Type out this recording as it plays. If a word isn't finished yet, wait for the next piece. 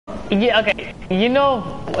Yeah, okay. You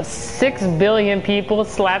know, 6 billion people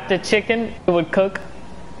slapped a chicken, it would cook.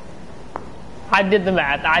 I did the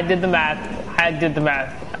math. I did the math. I did the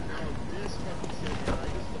math.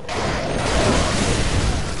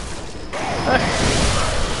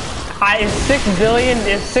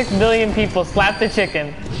 If 6 billion people slapped a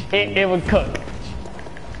chicken, it would cook.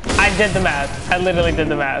 I did the math. I literally did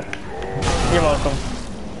the math. You're welcome.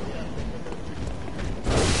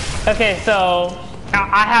 Okay, so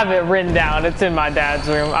I have it written down. It's in my dad's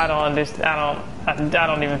room. I don't understand. I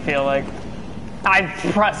don't even feel like. I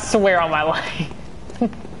swear on my life.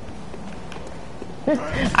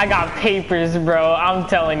 I got papers, bro. I'm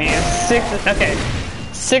telling you. Okay.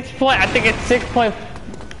 I think it's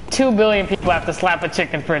 6.2 billion people have to slap a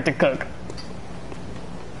chicken for it to cook.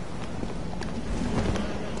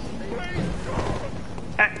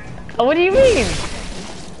 What do you mean?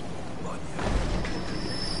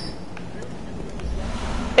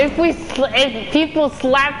 If people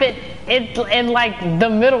slap it in like the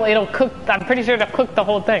middle, it'll cook. I'm pretty sure it'll cook the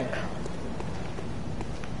whole thing.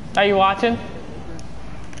 Are you watching?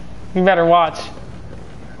 You better watch.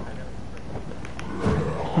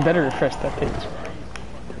 You better refresh that page.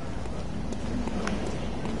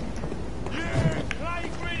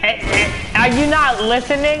 Are you not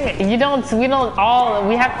listening? We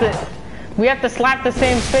have to slap the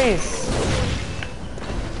same space.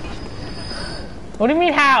 What do you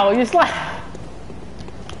mean how? You slap.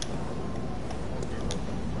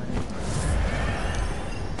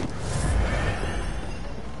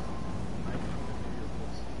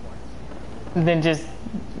 Then just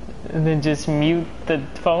mute the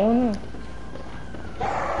phone?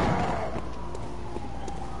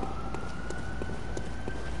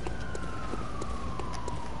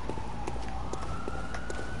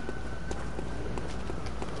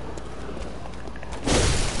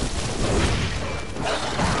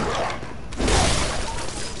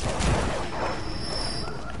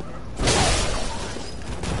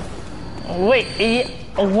 Wait,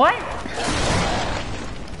 what?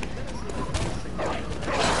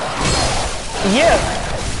 Yeah.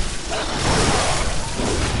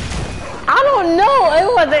 I don't know. It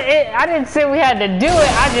wasn't. I didn't say we had to do it.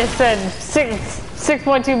 I just said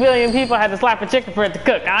 6.2 billion people had to slap a chicken for it to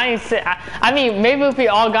cook. I ain't say. I mean, maybe if we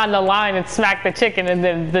all got in the line and smacked the chicken, and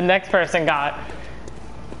then the next person got.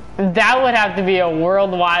 That would have to be a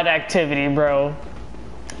worldwide activity, bro.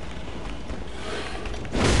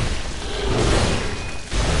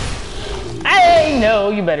 Hey, no,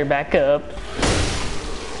 you better back up.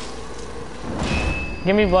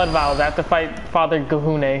 Give me blood vials. I have to fight Father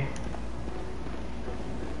Gahune.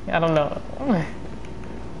 I don't know.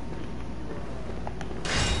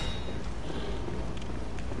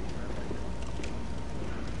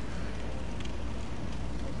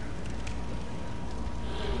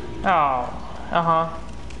 Oh,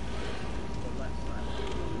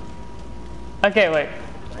 Okay, wait.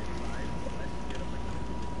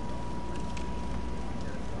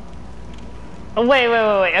 Wait.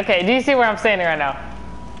 Okay, do you see where I'm standing right now?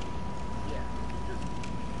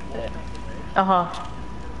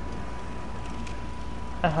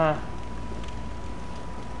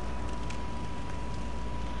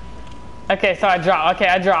 Okay, so I dropped.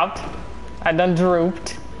 I done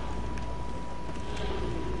drooped.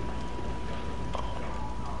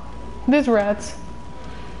 There's rats.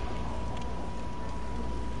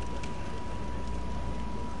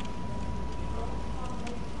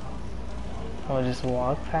 I'll just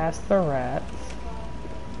walk past the rats.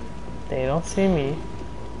 They don't see me.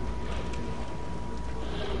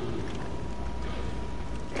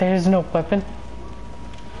 There's no weapon.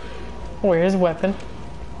 Where's weapon?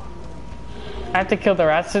 I have to kill the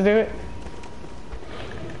rats to do it?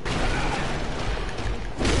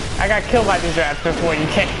 I got killed by these rats before you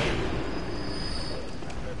came.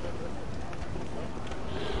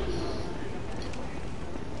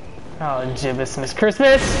 Oh, Jibbus, Miss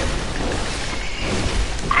Christmas!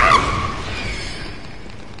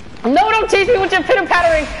 No, don't chase me with your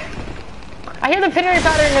pitter-pattering! I hear the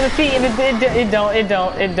pitter-pattering of the feet and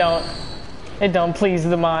it don't please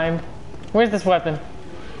the mind. Where's this weapon?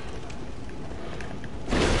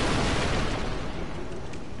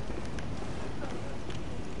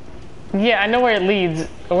 Yeah, I know where it leads.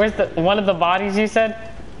 Where's one of the bodies you said?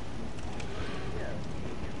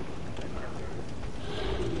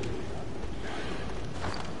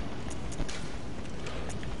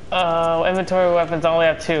 Inventory weapons, I only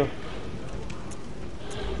have 2.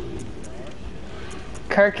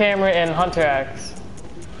 Kirk hammer and hunter axe.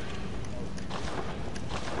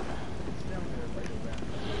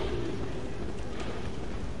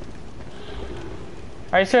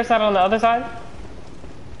 Are you sure it's not on the other side?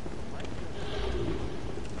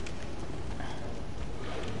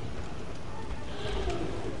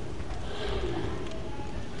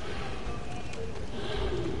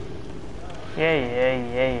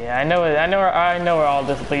 Yeah. I know where all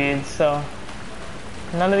this leads. So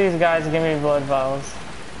none of these guys give me blood vials.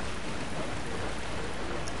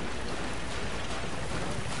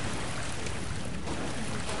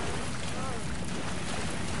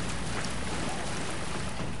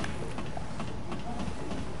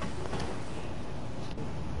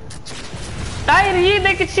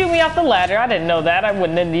 They could shoot me off the ladder. I didn't know that. I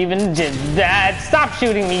wouldn't have even did that. Stop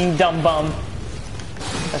shooting me, you dumb bum.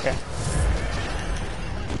 Okay.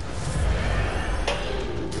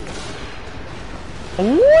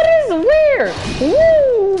 What is where?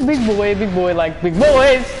 Woo! Big boy like big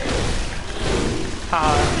boys.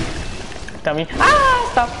 Dummy.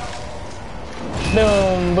 Stop.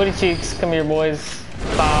 Boom, booty cheeks. Come here, boys.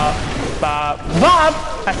 Bop.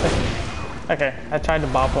 I said. Okay, I tried to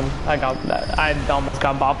bop him. I got that. I almost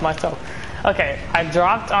got bopped myself. Okay, I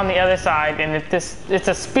dropped on the other side, and it's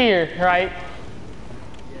a spear, right?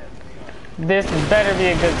 This better be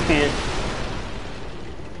a good spear.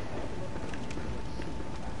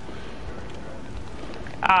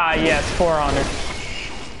 Yes, 4 honor.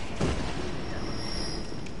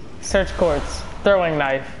 Search courts. Throwing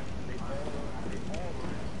knife.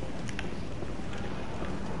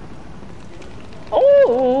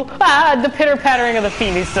 Oh! The pitter-pattering of the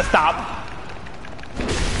feet needs to stop.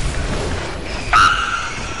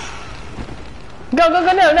 Go,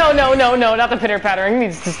 no, not the pitter-pattering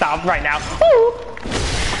needs to stop right now. Ooh!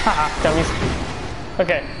 Haha, dummies.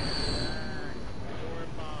 Okay.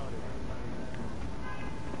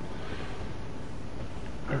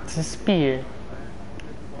 It's a spear.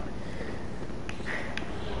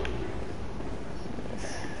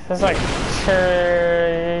 It's like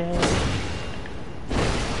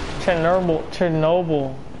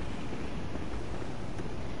Chernobyl.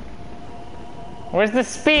 Where's the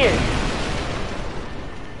spear?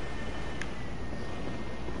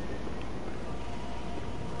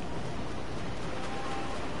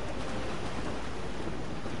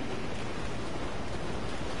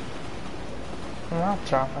 I'm not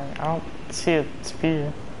dropping. I don't see a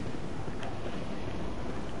spear.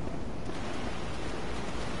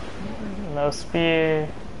 No spear.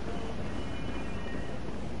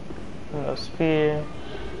 No spear.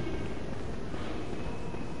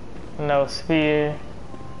 No spear.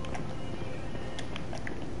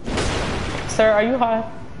 Sir, are you high?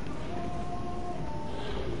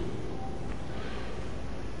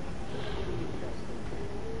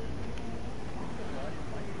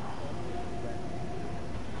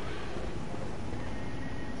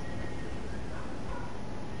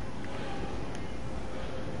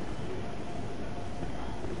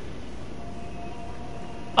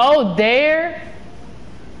 Oh, there?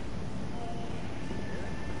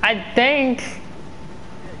 I think.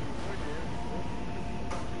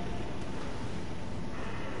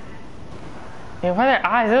 Yeah, why are their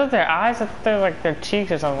eyes? Those are their eyes? I thought they're like their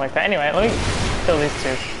cheeks or something like that. Anyway, let me kill these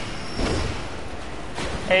two.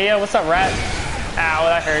 Hey, yo, what's up, rat? Ow,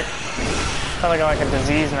 that hurt. Sounds like a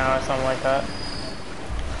disease now or something like that.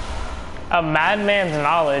 A madman's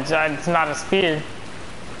knowledge. It's not a spear.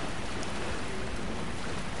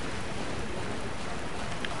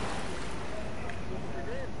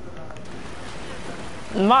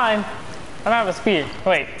 Mine. I don't have a spear.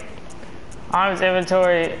 Wait. Arms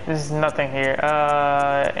inventory. There's nothing here.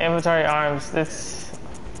 Inventory arms. This.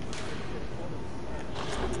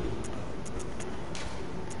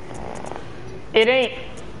 It ain't.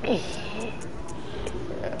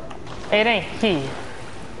 It ain't he.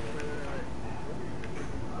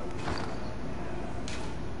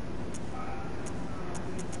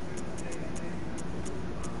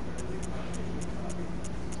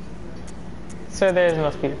 Sir, there is no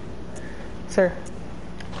spear. Sir.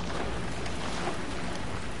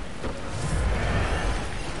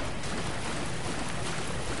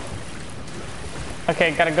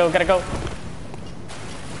 Okay, gotta go. Gotta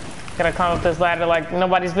climb up this ladder like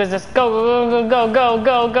nobody's business. Go.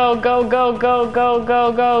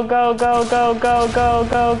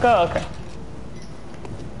 Okay.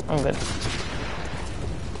 I'm good.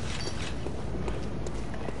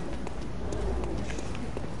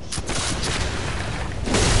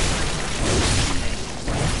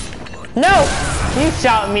 No! You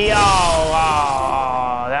shot me.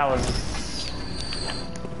 Oh, that was...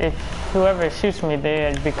 If whoever shoots me, they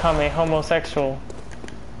had become a homosexual.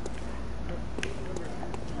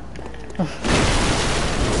 A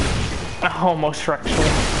homosexual.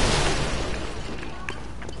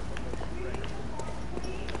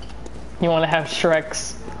 You want to have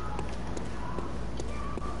Shreks?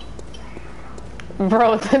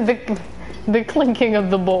 Bro, the clinking of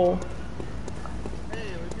the bowl.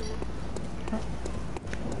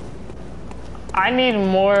 I need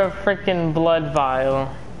more freaking blood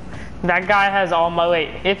vial. That guy has all my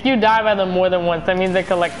weight. If you die by them more than once, that means they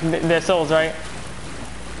collect their souls, right?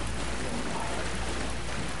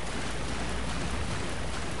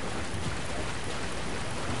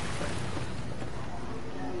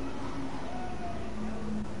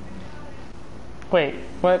 Wait,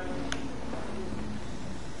 what?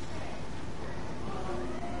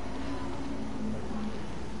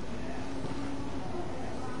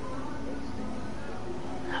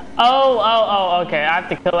 Oh, okay. I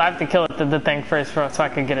have to kill it, the thing first so I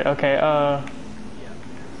can get it. Okay,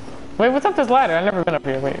 wait, what's up this ladder? I've never been up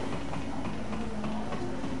here, wait.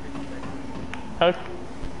 Okay.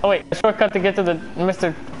 Oh wait, a shortcut to get to the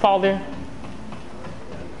Mr. Falder.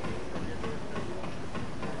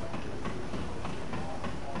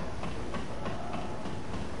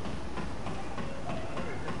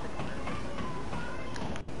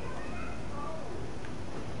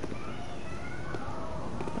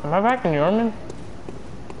 Am I back in Yorman?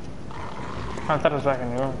 I thought I was back in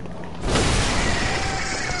Yorman.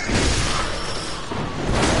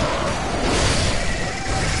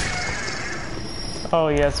 Oh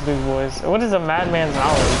yes, big boys. What is a madman's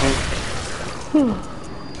knowledge, dude?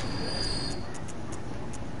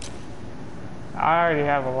 I already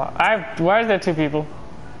have a lot. Why is there two people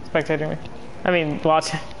spectating me? I mean,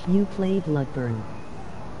 watching. You play Bloodborne.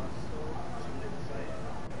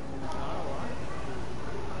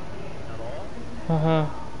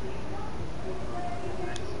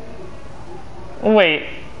 Wait,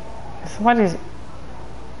 somebody's.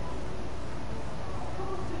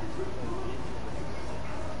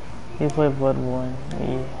 You play Bloodborne?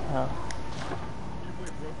 Yeah.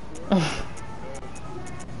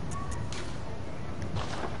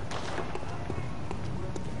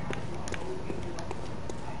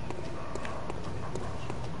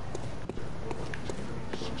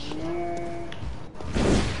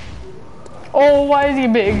 Oh, why is he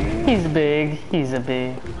big? He's big. He's a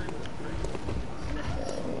big.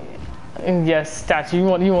 Yes, statue.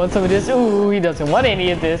 You want some of this? Ooh, he doesn't want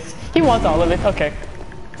any of this. He wants all of it. Okay.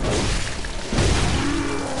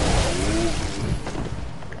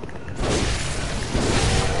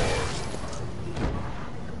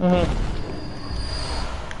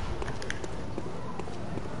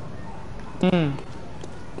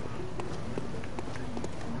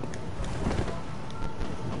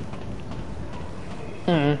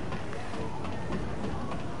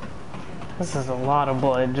 This is a lot of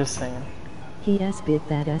blood, just saying. Yes, bit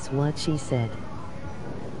that's what she said.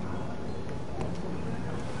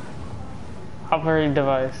 Operate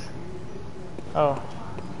device. Oh.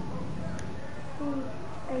 Who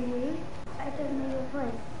are you? I don't know your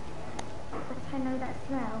voice, but I know that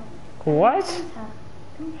smell. What?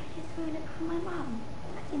 And I just smell it from my mum.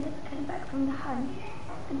 I ended up coming back from the hunt,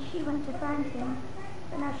 and she went to find him,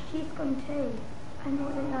 but now she's gone too. I'm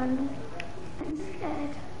all alone and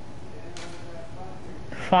scared.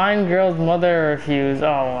 Find girl's mother refused.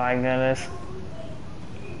 Oh my goodness.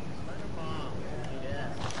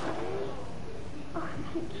 Oh,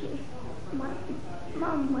 thank you. My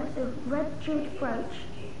mum wears a red jeweled brooch.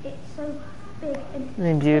 It's so big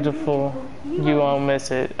and beautiful. So you won't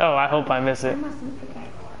miss it. Oh, I hope I miss it. I mustn't forget.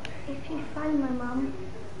 If you find my mum,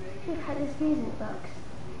 give her this music box.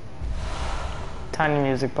 Tiny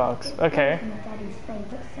music box. Okay. It's one of Daddy's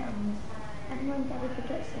favourite songs. And when Daddy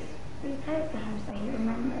forgets us, we play it for him so he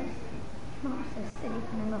remembers. Mom's so silly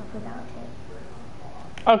when I'm off without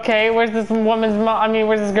it. Okay, where's this woman's mom? I mean,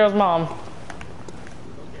 where's this girl's mom?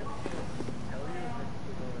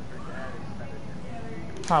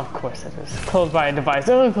 Oh, of course it is. Closed by a device.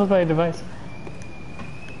 Oh, closed by a device.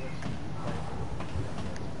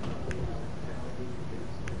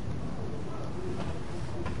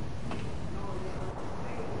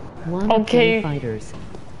 Okay. Fighters.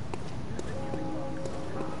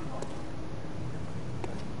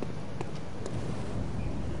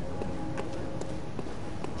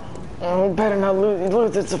 Oh, better not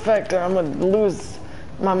lose its effect or I'm gonna lose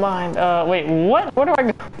my mind. Wait, what? Where do I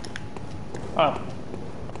go? Oh.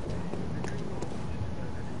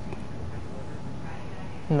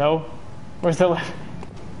 No. Where's the lever?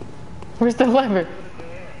 Where's the lever?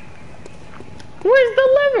 Where's the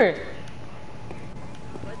lever?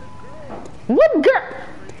 What girl?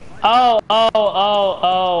 Oh.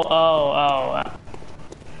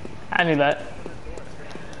 I knew that.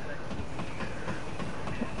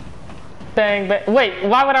 Dang, but wait,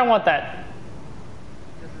 why would I want that?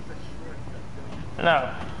 No.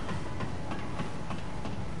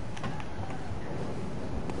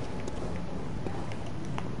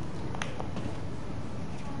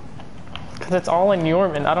 Because it's all in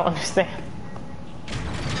Yorman, I don't understand.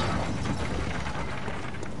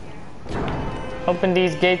 Open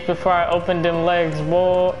these gates before I open them legs,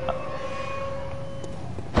 boy.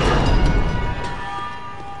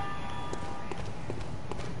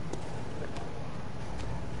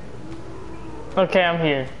 Okay, I'm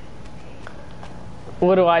here.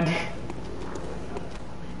 What do I do?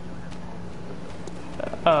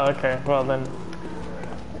 Oh, okay. Well then.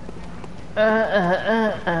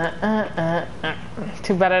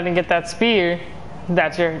 Too bad I didn't get that spear.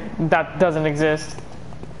 That doesn't exist.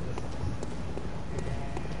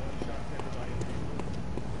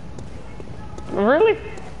 Really?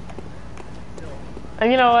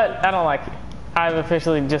 You know what? I don't like you. I've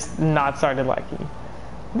officially just not started liking you.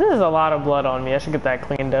 This is a lot of blood on me. I should get that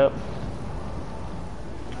cleaned up.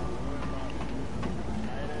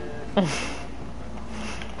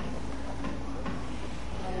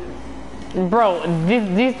 Bro,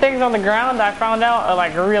 these things on the ground I found out are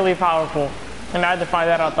like really powerful. And I had to find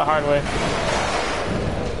that out the hard way.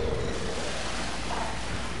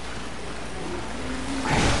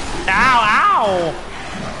 Ow, ow!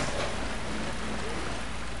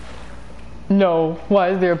 No, why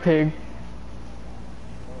is there a pig?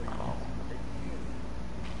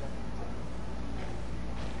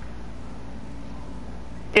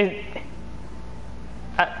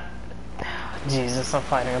 Jesus, I'm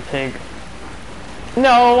fighting a pig.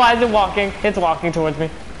 No, why is it walking? It's walking towards me.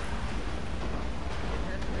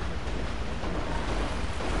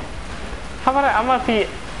 How about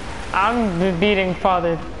I'm beating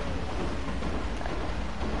Father.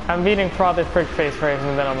 I'm beating Father Frick Face first,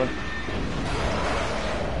 and then I'm gonna.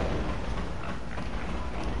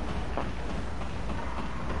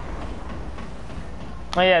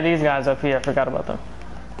 Oh yeah, these guys up here, I forgot about them.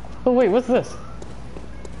 Oh wait, what's this?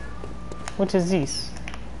 What is this?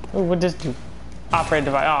 Oh, what does do? Operate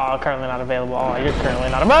device. Oh, currently not available. Oh, you're currently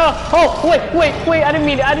not available. Oh, wait. I didn't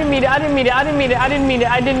mean it. I didn't mean it. I didn't mean it. I didn't mean it. I didn't mean it.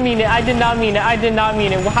 I didn't mean it. I did not mean it. I did not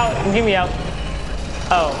mean it. How? Get me out.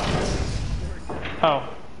 Oh. Oh.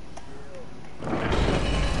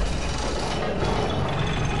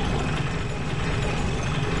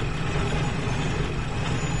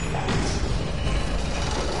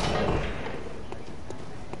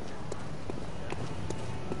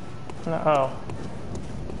 No, oh.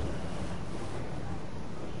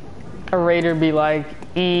 A raider be like,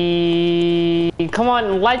 come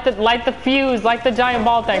on, light the fuse, light the giant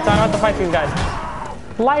ball tank, so I don't have to fight these guys.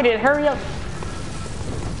 Light it, hurry up.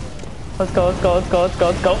 Let's go.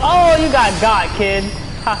 Oh, you got, kid.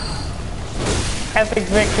 Ha. Epic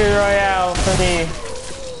victory royale for me.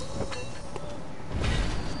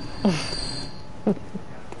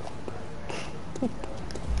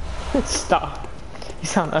 Stop. You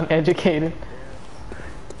sound uneducated.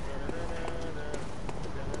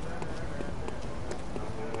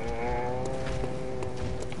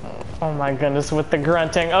 Oh my goodness, with the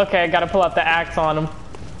grunting. Okay, I gotta pull out the axe on him.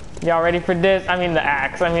 Y'all ready for this? I mean the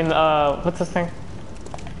axe. I mean, what's this thing?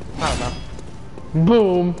 I don't know.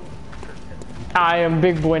 Boom. I am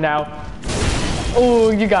big boy now. Oh,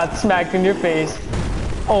 you got smacked in your face.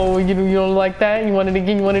 Oh, you don't like that? You want it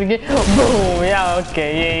again? Boom. Yeah,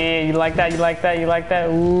 okay. Yeah. You like that?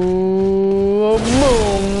 Ooh,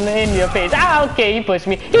 boom. In your face. Ah, okay. He pushed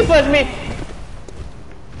me.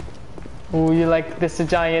 Ooh, you like this a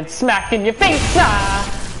giant smack in your face? Ah!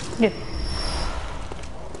 Get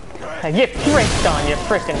fricked on, you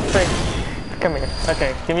frickin' frick. Come here.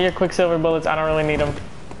 Okay, give me your quicksilver bullets. I don't really need them.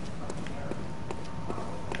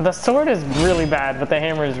 The sword is really bad, but the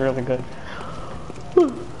hammer is really good.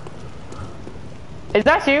 Is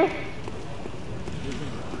that you?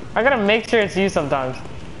 I gotta make sure it's you sometimes.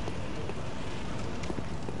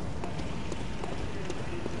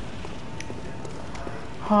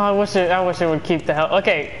 Oh, I wish it would keep the hell.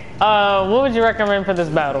 Okay, what would you recommend for this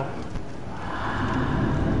battle?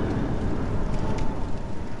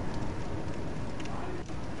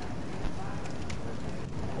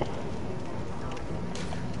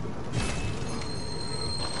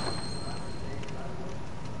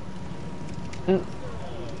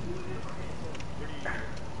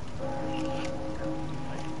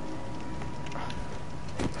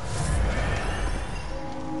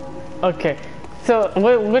 Okay, so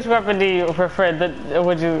which weapon do you prefer?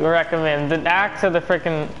 Would you recommend the axe or the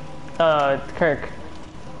frickin' Kirk?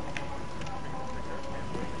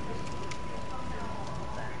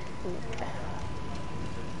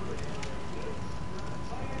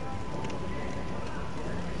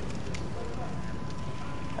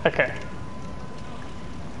 Okay.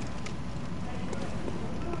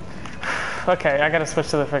 Okay, I gotta switch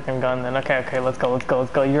to the freaking gun then. Okay, let's go.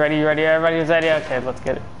 You ready? Everybody's ready? Okay, let's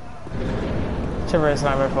get it. Shiver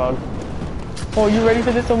sniper fog. Oh, you ready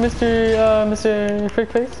for this, Mr.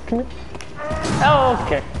 Frick Face? Come here. Oh,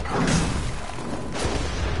 okay.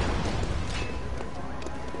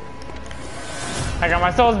 I got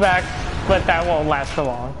my souls back, but that won't last for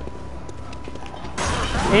long.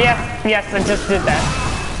 Yes, yes, I just did that.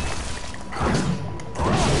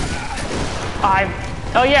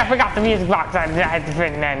 Oh yeah, I forgot the music box. I had to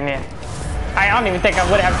fit that in there. I don't even think I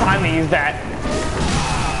would have time to use that.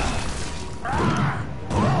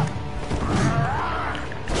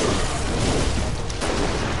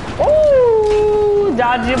 Ooh,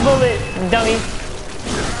 dodge your bullet, dummy.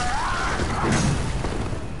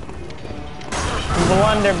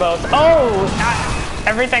 Blunderbolt. Oh,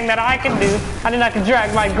 everything that I can do. I think I can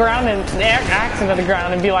drag my ground and axe into the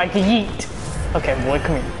ground and be like, yeet. Okay, boy,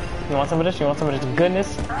 come here. You want some of this? You want some of this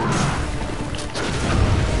goodness?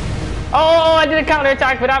 Oh, I did a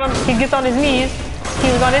counterattack, but he gets on his knees. He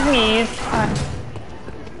was on his knees.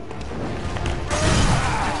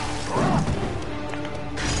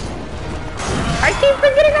 I keep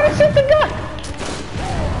forgetting how to shoot the gun.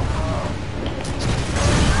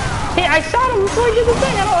 Hey, I shot him before he did the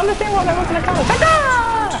thing. I don't understand why that wasn't a counterattack.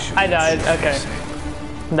 Ah! I died. Okay.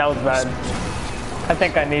 That was bad. I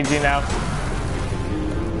think I need you now.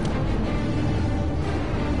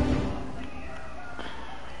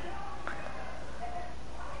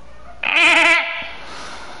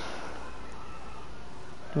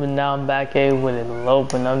 But now I'm back here with it low,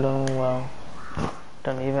 and I'm doing well.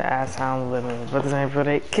 Don't even ask how I'm living. But this ain't for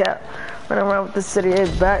they cap. When I'm around with the city,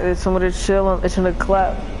 it's back. There's somebody chill. I'm itching to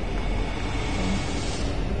clap.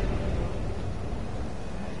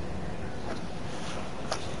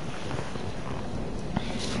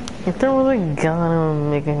 If there was a gun, I'm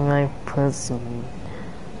making my pussy.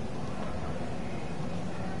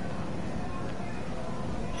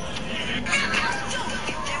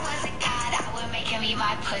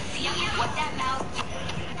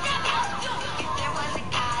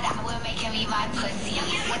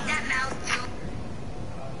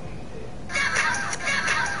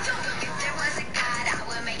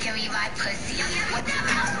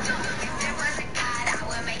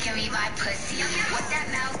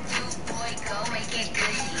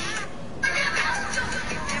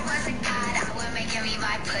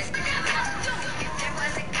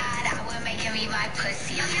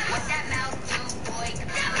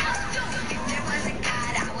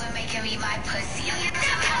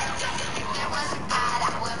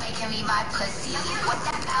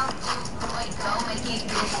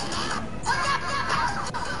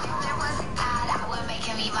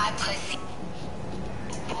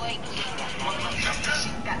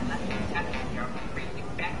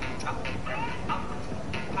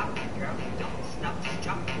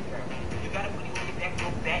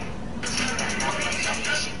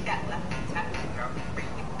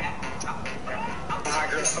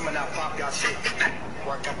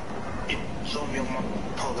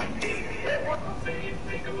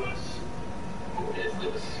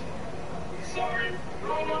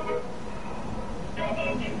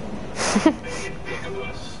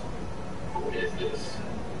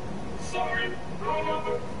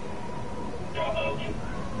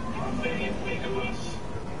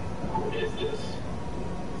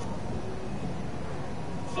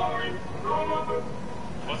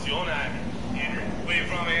 What's your name? Where you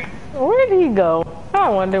from, man? Where did he go? I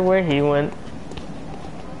wonder where he went.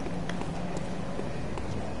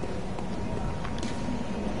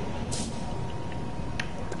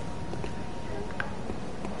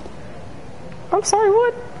 I'm sorry,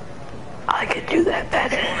 what? I could do that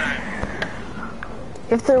better.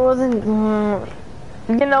 If there wasn't...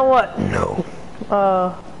 you know what? No.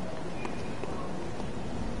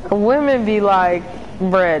 Women be like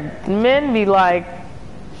bread. Men be like...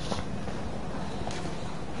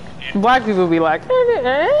 Black people be like...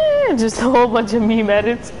 just a whole bunch of meme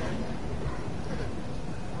edits.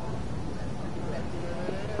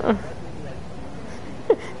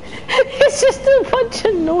 It's just a bunch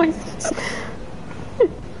of noises.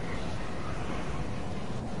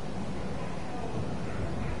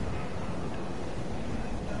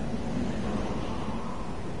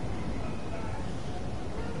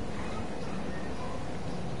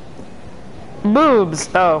 Boobs.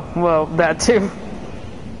 Oh, well, that too.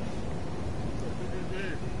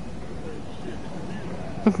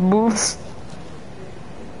 Boobs.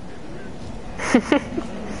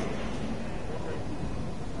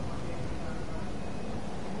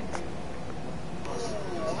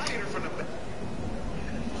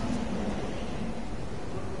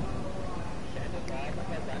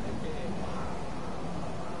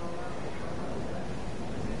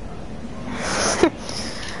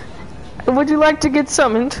 Would you like to get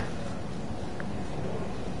summoned?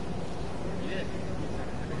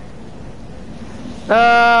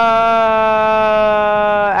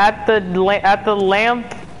 At the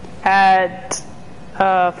lamp at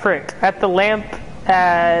frick. At the lamp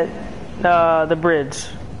at the bridge.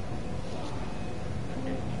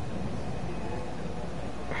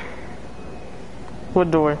 What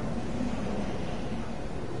door?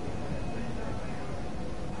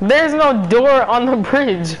 There's no door on the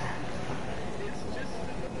bridge.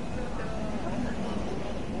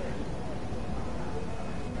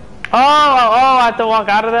 Oh, I have to walk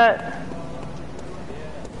out of that?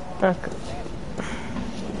 Okay.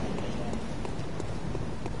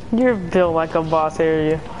 You're built like a boss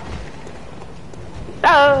area.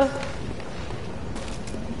 Oh!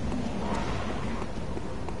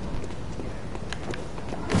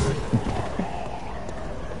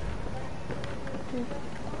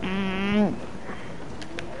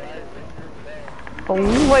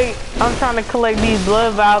 Oh, wait, I'm trying to collect these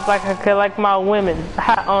blood vials like I collect my women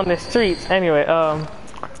hot on the streets. Anyway,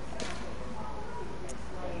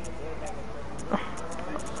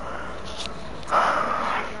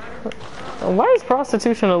 why is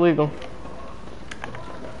prostitution illegal?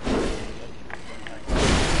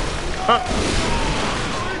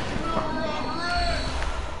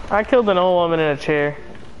 I killed an old woman in a chair.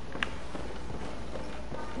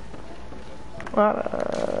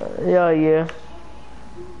 Yeah.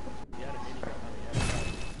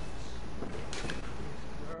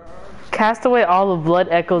 Cast away all the blood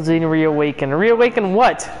echoes and reawaken. Reawaken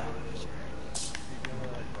what?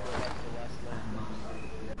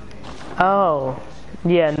 Oh.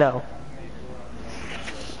 Yeah, no.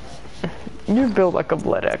 You're built like a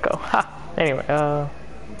blood echo. Ha! Anyway,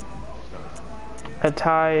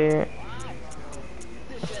 attire.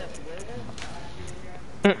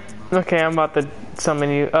 Okay, I'm about to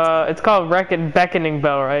summon you. It's called Beckoning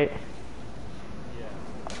Bell, right?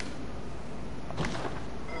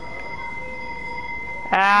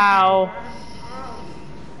 Ow!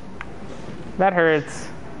 That hurts.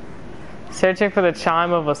 Searching for the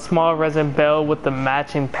chime of a small resin bell with the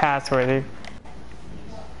matching password.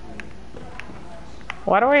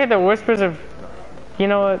 Why do I hear the whispers of... You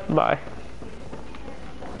know what? Bye.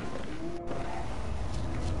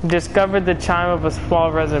 Discovered the chime of a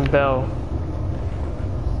small resin bell.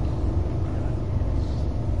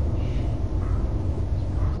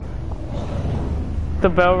 The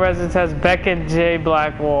bell residence has Beckett J.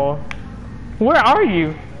 Blackwall. Where are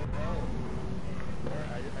you?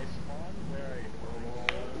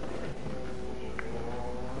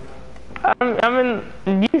 I'm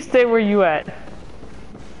in. You stay where you at.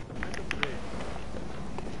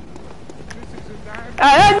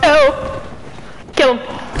 I know. Kill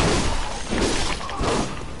him.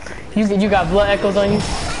 You got blood echoes on you.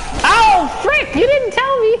 Oh frick! You didn't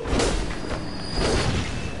tell me.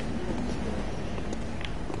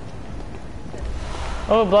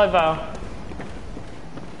 Oh, blood vial.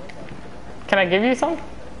 Can I give you some?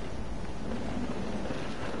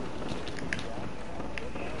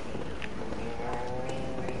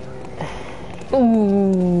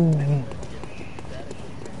 Ooh.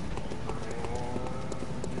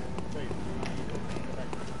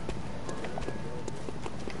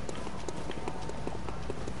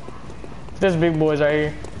 There's big boys right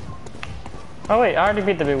here. Oh wait, I already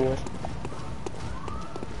beat the big boys.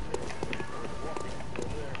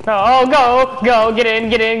 Oh, go, get in.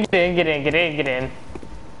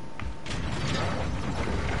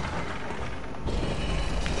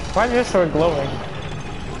 Why is your sword glowing?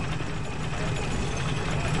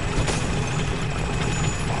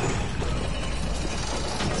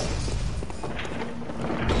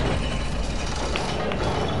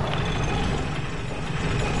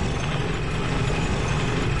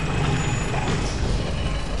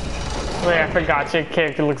 Wait, I forgot your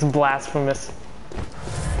character looks blasphemous.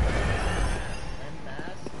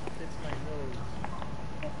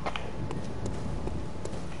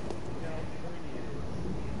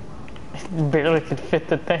 Barely could fit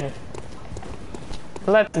the thing.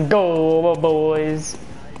 Let's go, boys.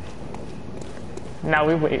 Now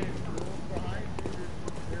we wait.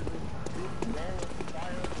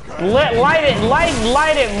 Light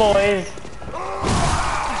it, boys.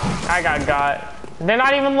 I got. They're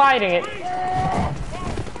not even lighting it.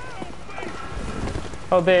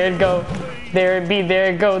 Oh, there it go. There it be.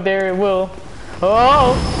 There it go. There it will.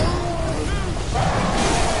 Oh.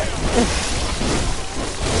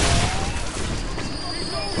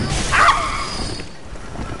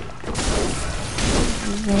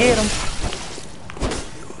 Get him.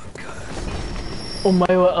 Oh my,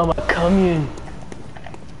 I'm a coming.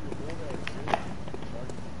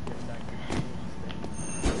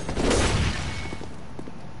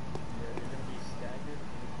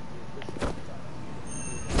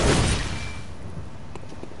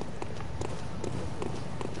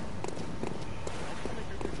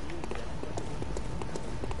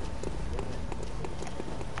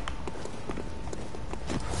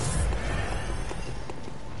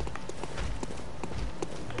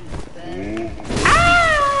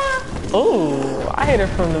 Ooh, I hit her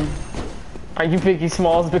from the... Are you Biggie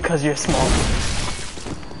Smalls because you're small?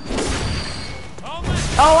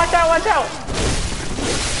 Oh, watch out, watch out!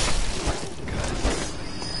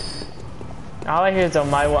 All I hear is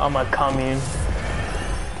I'm a commune.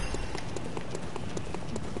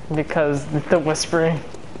 Because the whispering.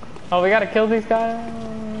 Oh, we gotta kill these guys?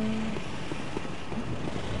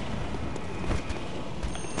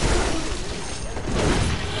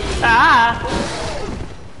 Ah!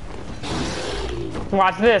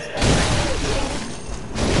 Watch this.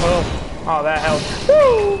 Oh, that helped.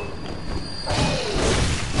 Woo!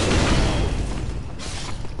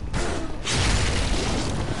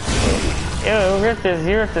 Ew, you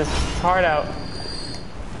ripped this heart out.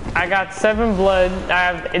 I got 7 blood. I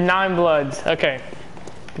have 9 bloods. Okay.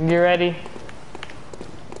 You ready?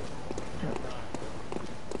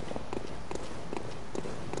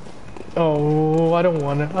 Oh, I don't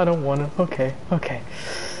wanna. Okay.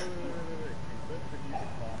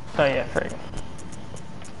 Oh yeah, frick.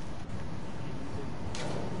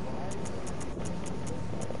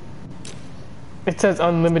 It says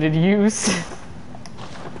unlimited use.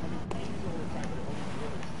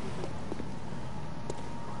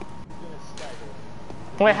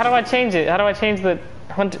 Wait, how do I change it? How do I change the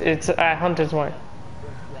hunt? It's Hunter's Mark.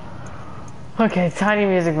 Okay, tiny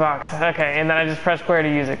music box. Okay, and then I just press square to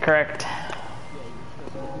use it, correct?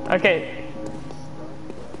 Okay.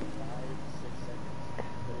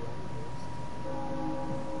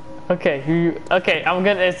 Okay, I'm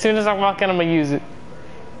gonna, as soon as I walk in, I'm gonna use it.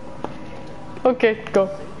 Okay, go.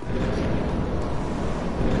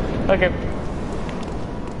 Okay.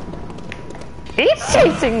 He's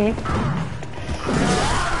chasing me!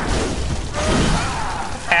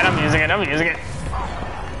 And I'm using it.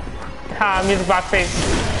 Ha, music box face.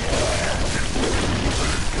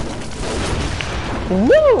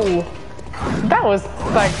 Woo! That was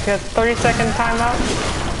like a 30-second timeout.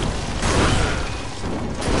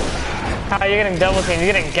 Ah, you're getting double teamed,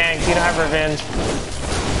 you're getting ganked, you don't have revenge.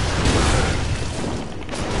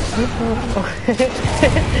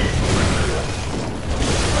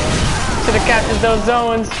 Should've captured those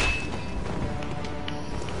zones.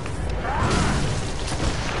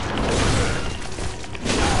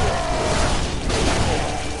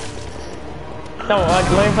 No, let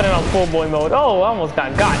me put it on full boy mode. Oh, I almost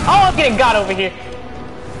got. Oh, I'm getting got over here.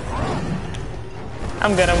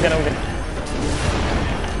 I'm good.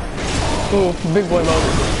 Ooh, big boy mode.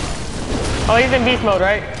 Oh, he's in beast mode,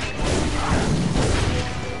 right?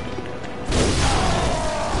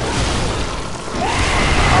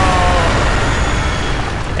 Oh,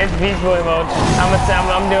 it's beast boy mode.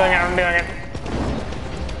 I'm doing it.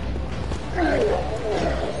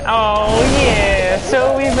 Oh yeah,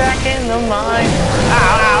 so we back in the mine.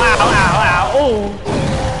 Ow.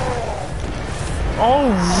 Oh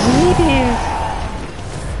jeez.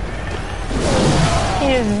 He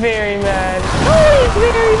is very mad. Oh, he's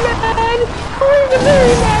very mad. Oh, he's a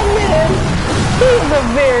very mad man. He's a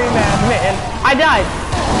very mad man. I died.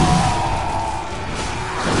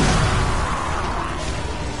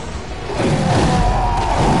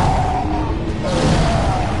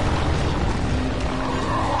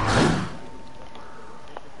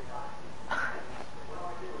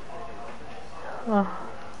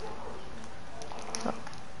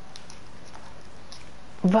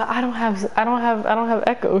 But I don't have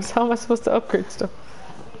echoes. How am I supposed to upgrade stuff?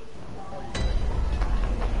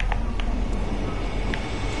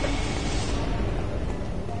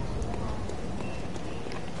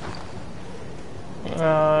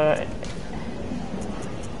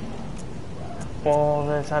 Well,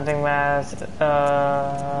 there's hunting mask.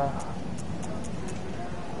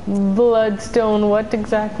 Bloodstone. What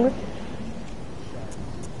exactly?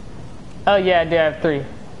 Oh yeah, I do have 3.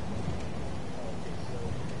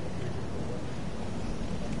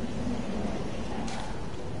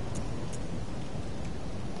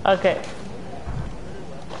 Okay.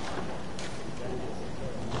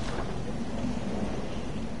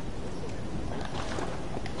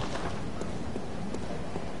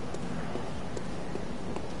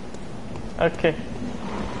 Okay.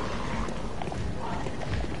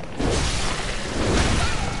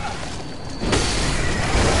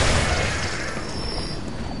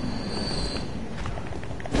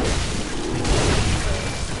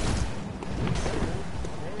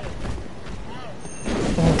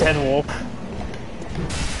 Dead wolf.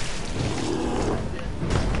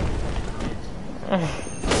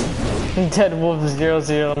 Dead wolf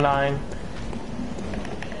 009.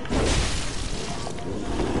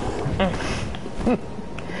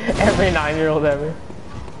 Every 9-year-old ever.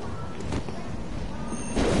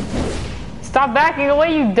 Stop backing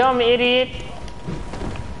away, you dumb idiot.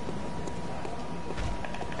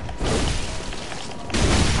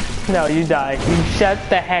 No, you die. You shut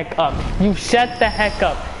the heck up. You shut the heck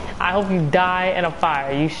up. I hope you die in a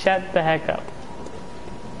fire. You shut the heck up.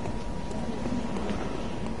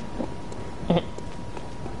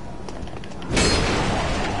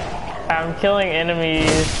 I'm killing enemies.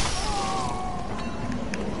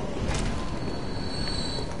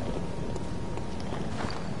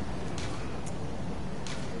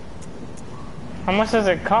 How much does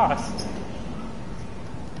it cost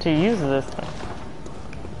to use this thing?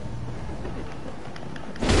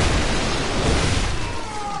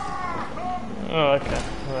 Oh, okay.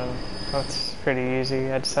 Well, that's pretty easy.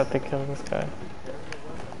 I just have to kill this guy.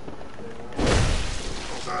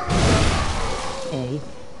 A.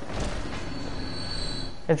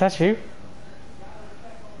 Is that you?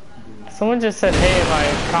 Someone just said hey in my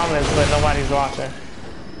comments, but nobody's watching.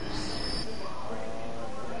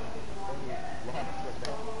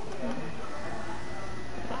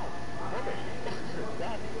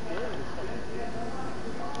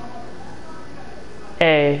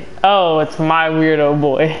 Hey, oh, it's my weirdo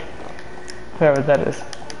boy. Whoever that is.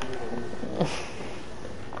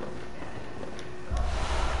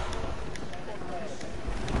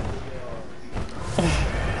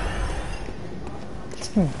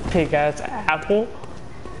 Big ass apple.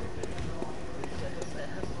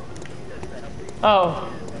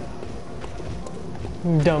 Oh.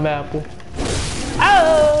 Dumb apple.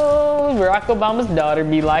 Oh, Barack Obama's daughter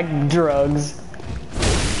be like drugs.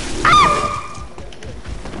 Ah!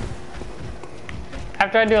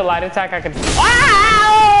 After I do a light attack, I can.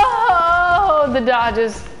 Oh, the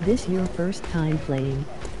dodges. This your first time playing?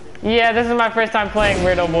 Yeah, this is my first time playing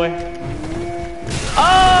Weirdo Boy.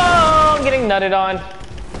 Oh, I'm getting nutted on.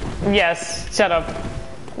 Yes, shut up.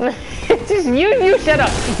 Just you shut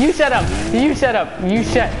up. You shut up. You shut up. You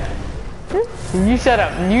shut. You shut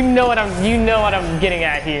up. You know what I'm getting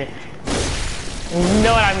at here. You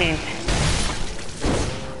know what I mean.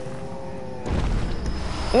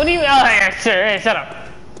 What do you? Oh, yeah, sure. Hey, shut up.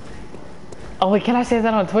 Oh wait, can I say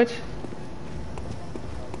that on Twitch?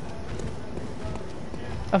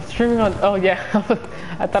 I'm streaming on. Oh yeah.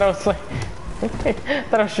 I thought I was like. I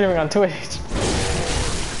thought I was streaming on Twitch.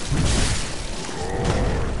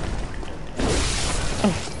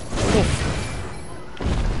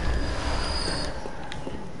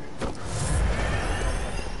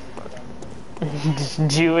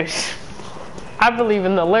 Jewish. I believe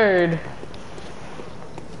in the Lord.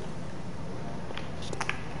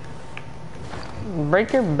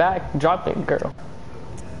 Break your back, drop it, girl.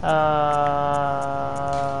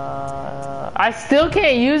 I still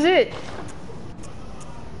can't use it.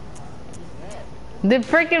 The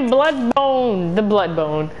freaking Bloodborne. The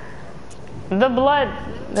Bloodborne. The blood.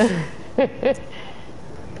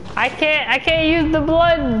 I can't use the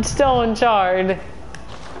bloodstone shard.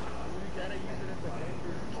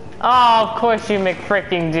 Oh, of course you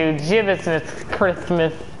McFricking do. Gibbets and it's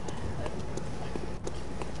Christmas.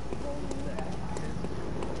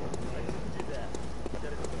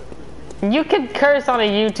 You could curse on a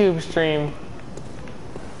YouTube stream.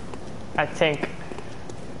 I think.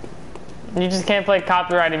 You just can't play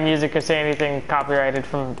copyrighted music or say anything copyrighted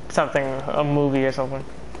from something, a movie or something.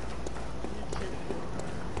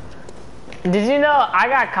 Did you know I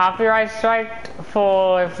got copyright striked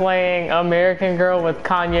for playing American Girl with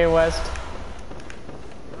Kanye West?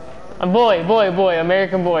 Boy,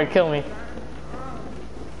 American boy, kill me.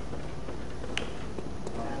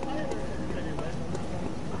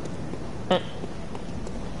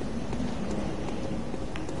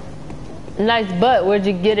 Nice butt, where'd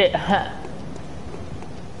you get it?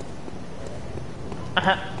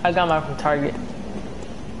 I got mine from Target.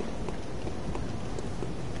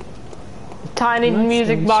 Tiny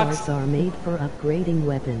music box. Shards are made for upgrading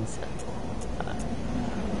weapons.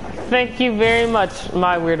 Thank you very much,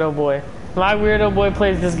 my weirdo boy. My weirdo boy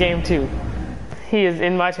plays this game too. He is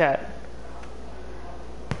in my chat.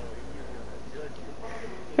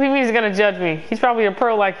 What do you mean he's gonna judge me? He's probably a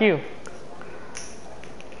pro like you.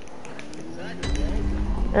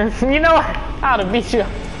 You know what? I ought to beat you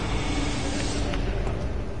up.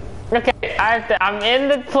 Okay, I'm in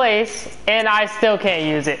the place and I still can't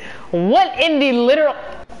use it. What in the literal?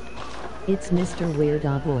 It's Mr.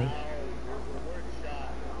 Weirdo Boy.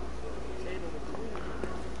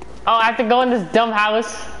 Oh, I have to go in this dumb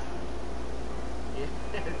house.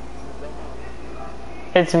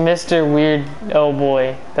 It's Mr. Weirdo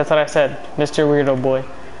Boy. That's what I said. Mr. Weirdo Boy.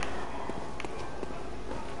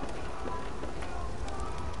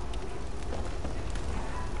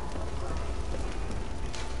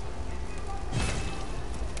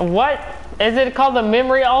 What? Is it called the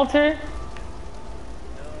memory altar?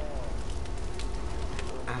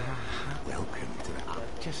 Welcome to the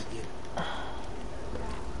just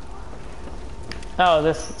Oh,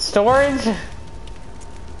 this storage?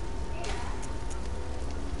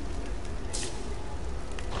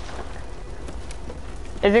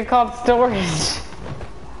 Is it called storage?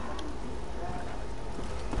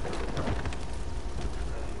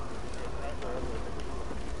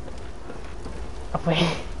 Oh, wait.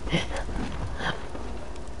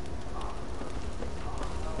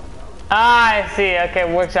 Ah, I see.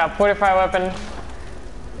 Okay, workshop. Fortify weapon.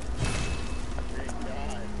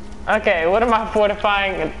 Okay, what am I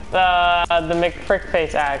fortifying? The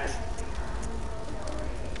McFrickface axe.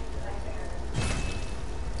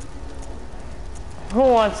 Who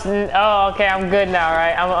wants? Oh, okay. I'm good now,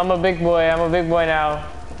 right? I'm a big boy. I'm a big boy now.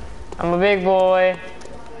 I'm a big boy.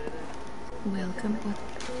 Welcome, but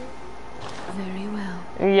very well.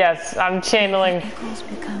 Yes, I'm channeling. Echoes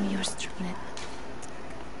become your strength.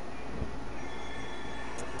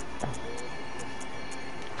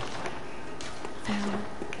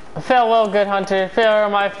 Farewell, good hunter. Farewell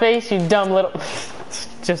on my face, you dumb little.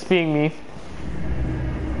 Just being me.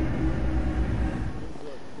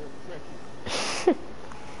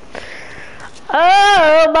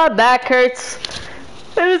 Oh, my back hurts.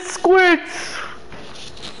 It squirts.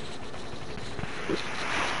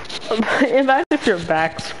 Imagine if your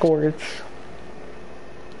back squirts.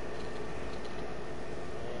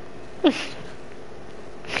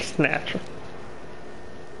 It's natural.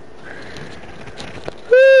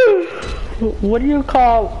 What do you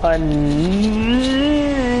call a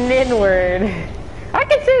N-word? I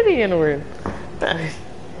can say the N-word.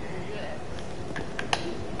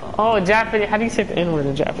 Oh, Japanese. How do you say the N-word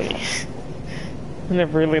in Japanese? I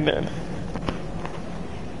never really did.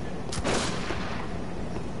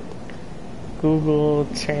 Google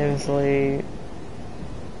Translate.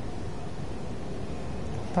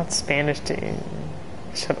 Not Spanish to English.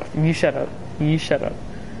 Shut up. You shut up. You shut up.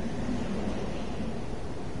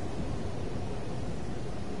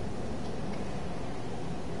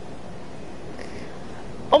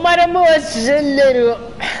 Oh my God, little.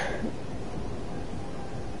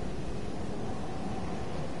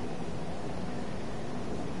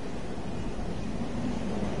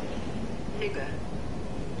 Nigga.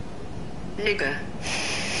 Nigga.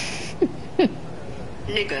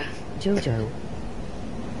 Nigga. Jojo.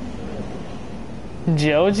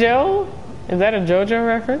 Jojo? Is that a Jojo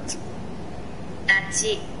reference?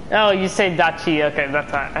 Dachi. Oh, you say Dachi. Okay, that's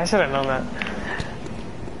fine. I should have known that.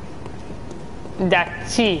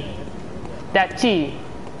 Dachi. Dachi.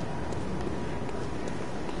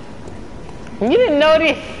 You didn't know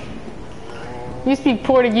this. You speak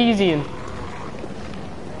Portuguesian.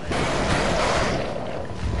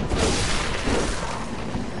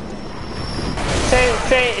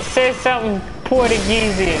 Say something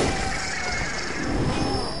Portuguesian.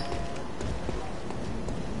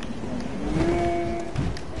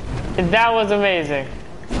 That was amazing.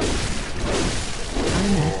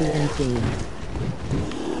 I'm at the end game.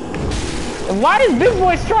 Why does Big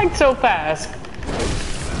Boy strike so fast?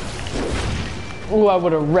 Ooh, I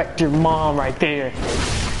would have wrecked your mom right there.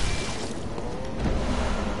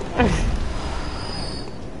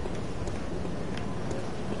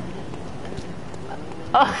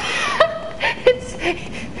 Oh,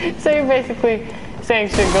 so you're basically saying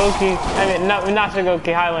Shigoki, I mean, not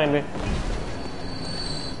Shigoki, Highlander.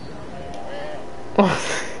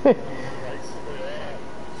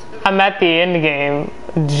 I'm at the end game.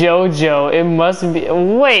 Jojo, it must be.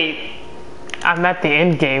 Wait! I'm at the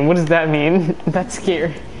end game. What does that mean? That's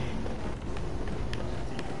scary.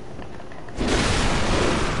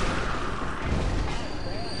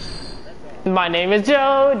 My name is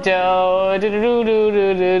Jojo. Do do do do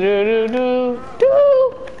do do do do.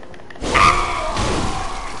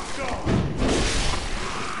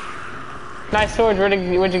 Nice sword.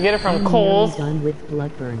 Where'd you get it from? I'm Kohl's. nearly done with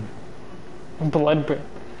Bloodborne. Bloodborne.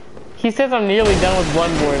 He says I'm nearly done with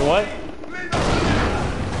Bloodborne. What?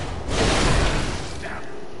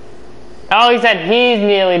 Oh, he said he's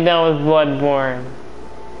nearly done with Bloodborne.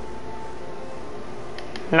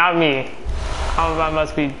 Not me. I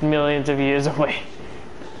must be millions of years away.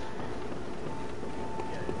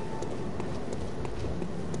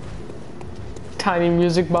 Tiny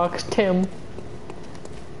music box, Tim.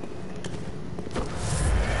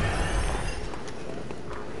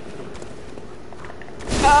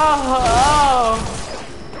 Oh!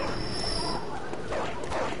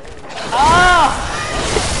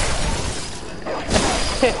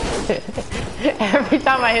 Every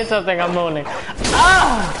time I hit something, I'm moaning.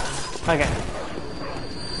 Ah! Okay.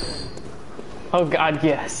 Oh God,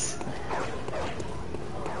 yes.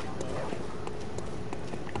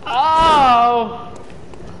 Oh!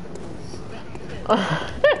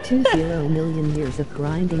 20 million years of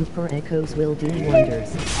grinding for echoes will do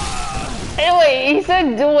wonders. Hey, wait, he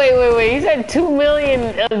said, wait, he said 2 million,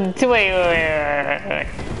 wait.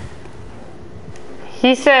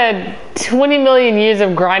 He said 20 million years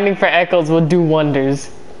of grinding for echoes will do wonders.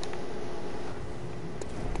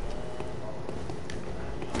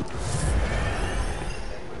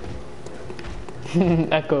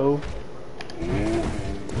 Echo.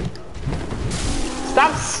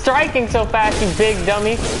 Stop striking so fast, you big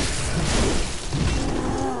dummy.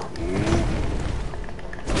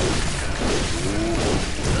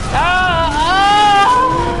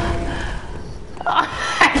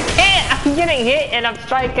 I can't! I'm getting hit and I'm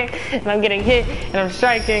striking, and I'm getting hit and I'm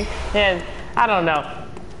striking, and I don't know.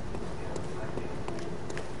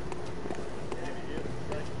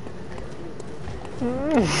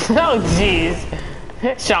 Oh jeez.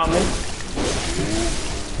 Shaman.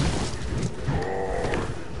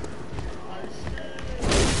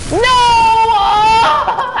 No!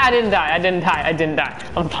 Oh! I didn't die.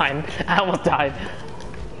 I'm fine. I almost died.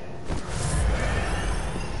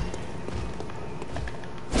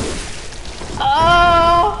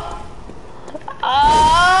 Oh! Oh!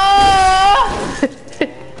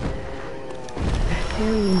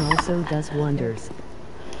 Parrying also does wonders.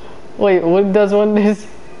 Wait, what does wonders?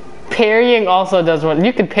 Parrying also does wonders.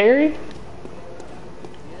 You can parry?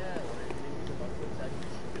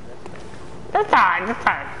 That's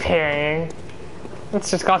not parrying. It's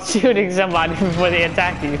just called shooting somebody before they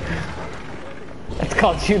attack you. It's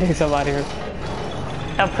called shooting somebody.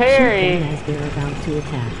 A parry. Shoot them as they're about to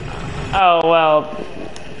attack. Oh well.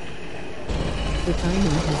 The timing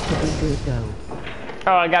has to be good though.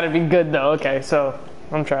 Oh, I gotta be good though. Okay, so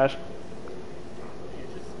I'm trash.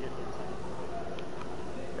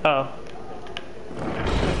 Oh.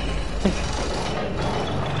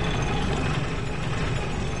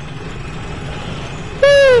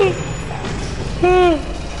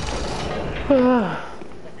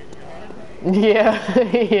 Yeah,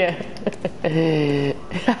 yeah.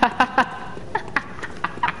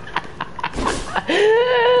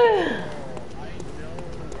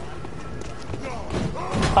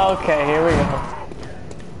 Okay, here we go.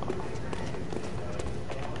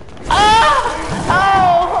 Ah!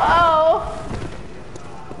 Oh!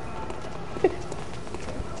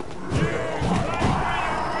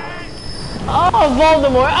 Oh,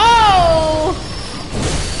 Voldemort! Oh!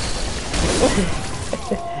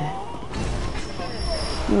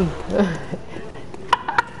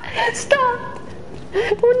 Stop!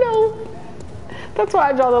 Oh no! That's why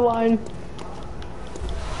I draw the line.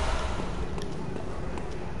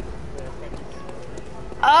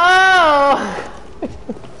 Oh!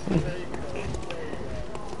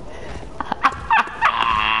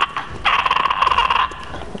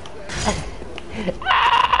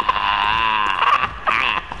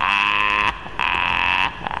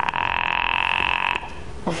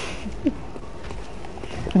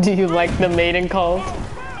 Do you like the mating calls?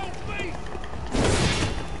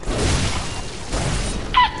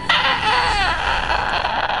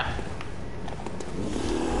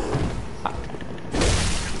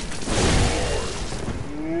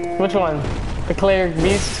 Which one? The Cleric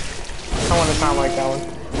Beast? I want to sound like that one.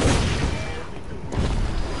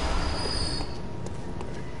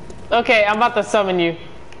 Okay, I'm about to summon you.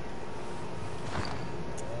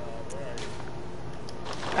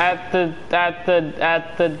 At the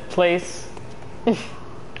place.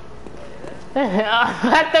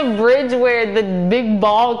 At the bridge where the big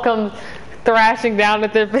ball comes thrashing down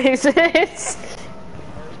at their faces.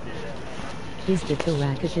 Is the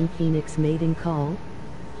Rakuten Phoenix mating call?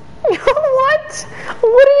 What?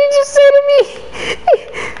 What did you just say to me?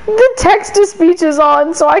 The text-to-speech is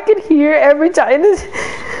on, so I can hear every time.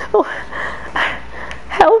 Oh,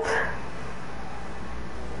 help.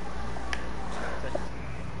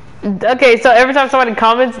 Okay, so every time somebody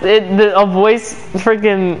comments, a voice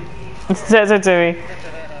freaking says it to me.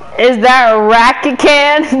 Is that a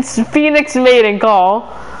Rakuten Phoenix mating call?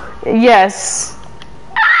 Yes.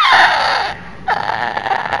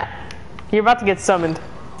 You're about to get summoned.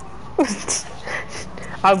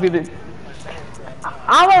 I'll be the.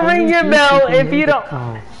 I'm gonna ring your bell if you don't.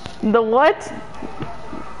 The what?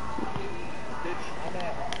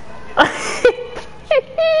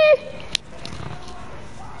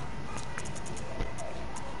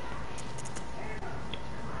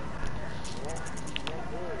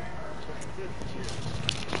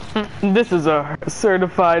 This is a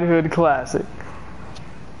certified hood classic.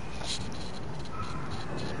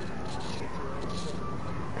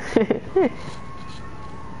 Babe,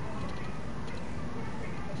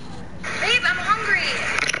 I'm hungry.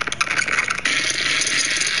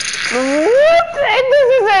 What? And this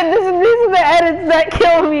is a these are the edits that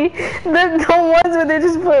kill me. The ones where they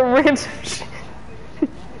just put random shit.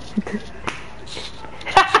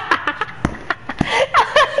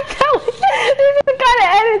 These are the kind of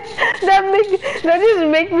edits that just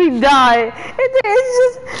make me die. It's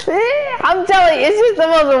just, I'm telling you, it's just the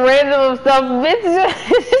most random stuff. It's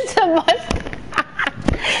just a bunch.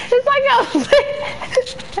 It's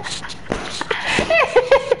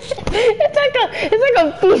like it's like a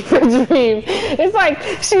fever dream. It's like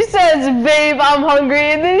she says, "Babe, I'm hungry,"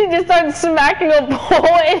 and then he just starts smacking a pole,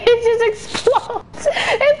 and it just explodes.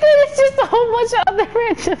 And then it's just a whole bunch of other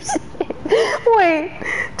random shit. Wait,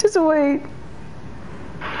 just wait.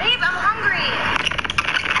 Babe, I'm hungry.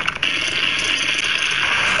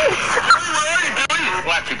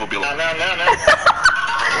 Black people be like, no.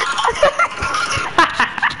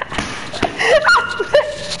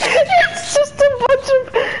 It's just a bunch of.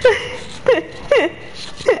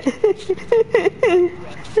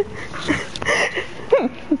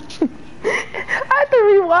 I have to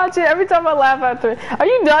rewatch it every time I laugh after it. Are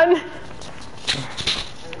you done?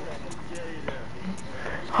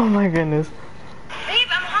 Oh my goodness. Babe,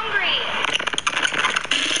 I'm hungry.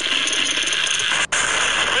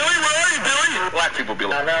 Billy, where are you, Billy? Black people be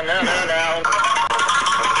like, no.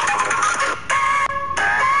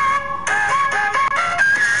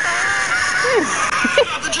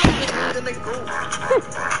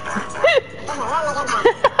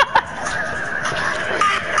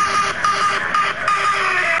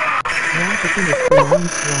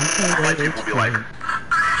 White people be like,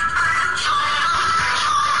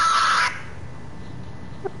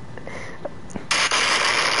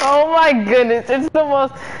 Oh my goodness, it's the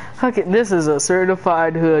most. Okay, this is a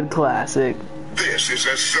certified hood classic. This is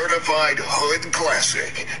a certified hood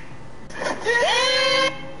classic.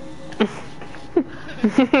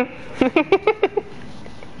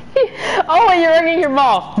 Oh, and you're ringing your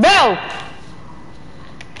ball. Bell!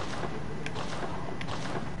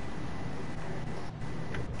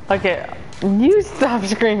 Okay, you stop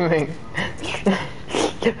screaming.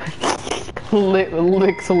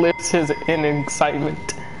 Licks lips in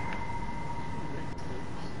excitement.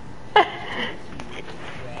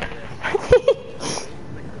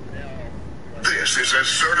 This is a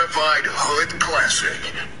certified hood classic.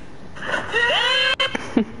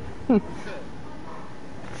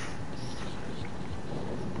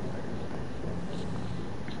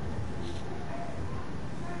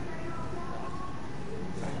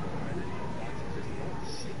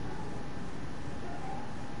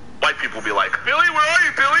 white people be like, Billy, where are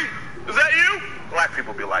you, Billy? Is that you? Black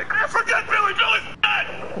people be like, I forget Billy, Billy's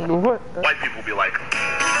dead. What? White people be like,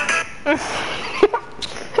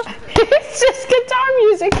 It's just guitar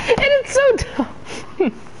music, and it's so dumb.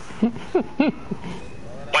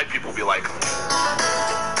 white people be like,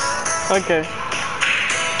 Okay.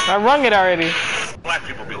 I rung it already. black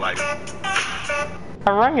people be like,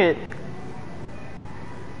 I rung it.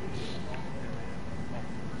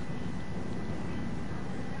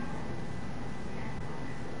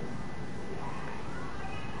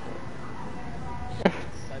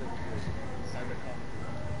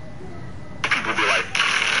 people be like,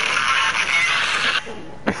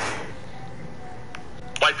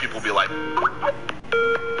 white people be like,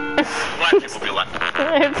 black people be like,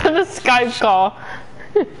 It's the Skype call.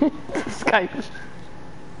 Skype.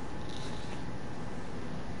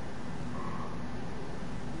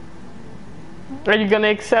 Are you gonna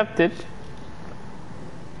accept it?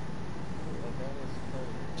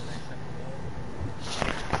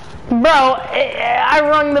 Bro, I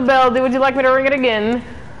rung the bell. Would you like me to ring it again?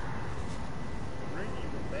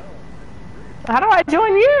 How do I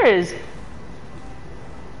join yours?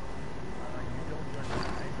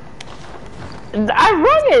 I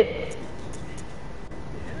rung it.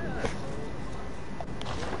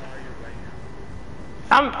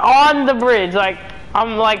 I'm on the bridge, like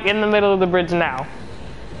I'm like in the middle of the bridge now.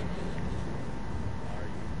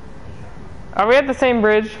 Are we at the same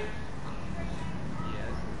bridge?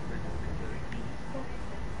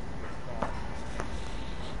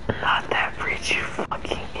 Not that bridge, you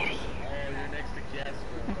fucking idiot.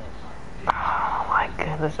 Oh my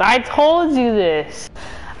goodness. I told you this.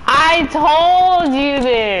 I told you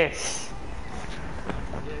this.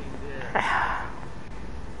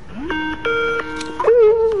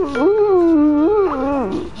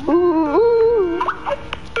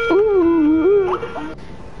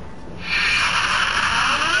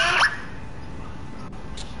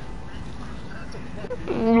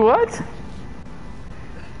 What?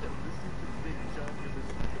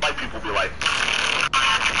 white people be like,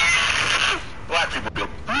 black people be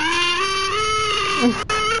like,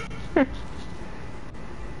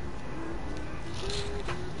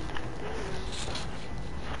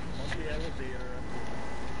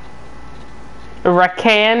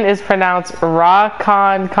 Rakan is pronounced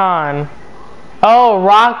Rakan. Oh,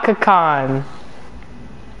 Rakakan.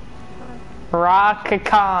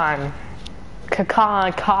 Rakakan.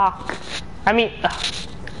 Kakan cock. I mean.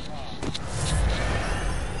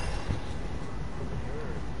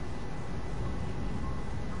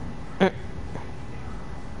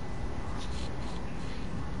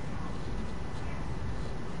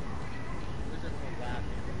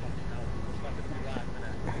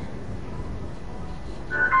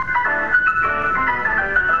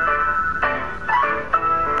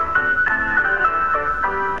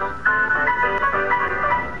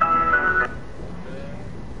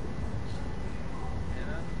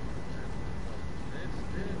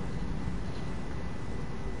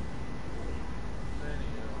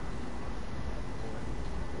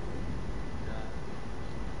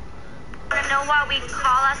 Know why we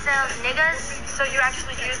call ourselves niggas? So you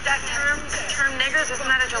actually use that term niggers? Isn't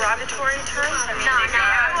that a derogatory term? I mean,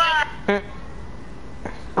 No.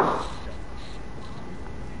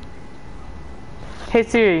 Hey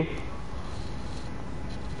Siri,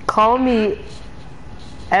 call me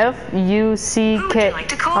F-U-C-K. Like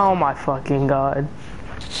to call? Oh my fucking god.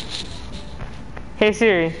 Hey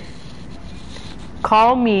Siri,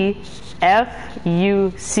 call me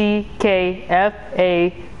F-U-C-K-F-A-C-E.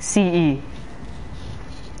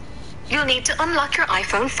 You'll need to unlock your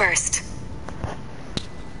iPhone first.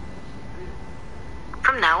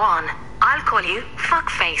 From now on, I'll call you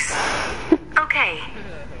fuckface. Okay.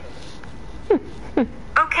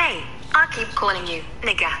 Okay, I'll keep calling you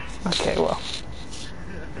nigga. Okay, well.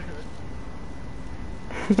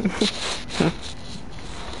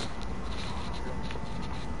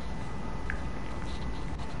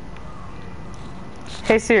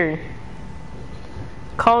 Hey Siri,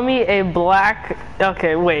 call me a black.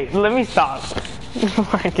 Okay, wait, let me stop.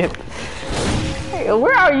 Hey,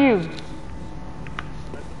 where are you?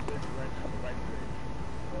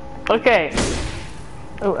 Okay.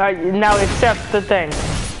 Oh, now accept the thing.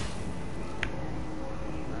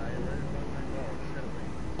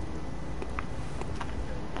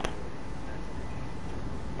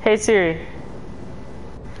 Hey Siri.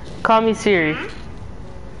 Call me Siri.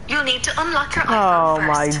 You'll need to unlock your Oh iPhone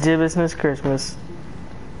my first. Dibbusiness Christmas.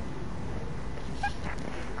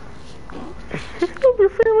 Hope your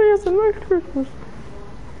family has a nice Christmas.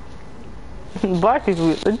 Black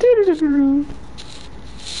people.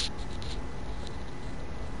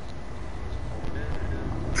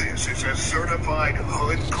 This is a certified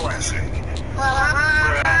hood classic.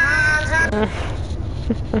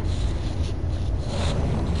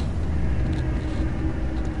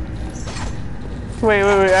 Wait, I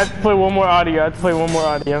have to play one more audio.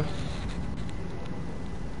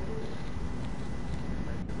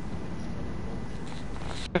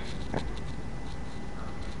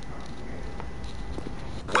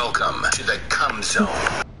 Welcome to the cum zone.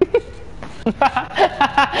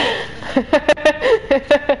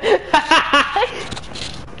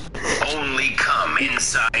 Only come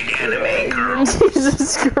inside anime girl.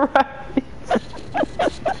 Jesus Christ.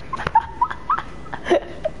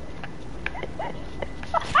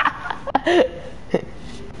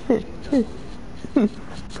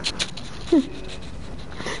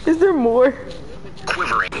 Is there more?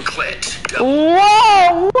 Quivering clit.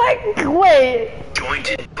 Whoa! What? Wait.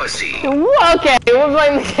 Jointed pussy. Okay,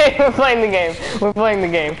 we're playing the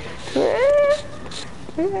game.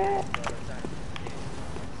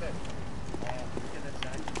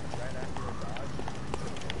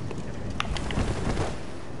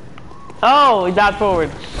 Oh, we dodged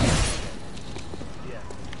forward.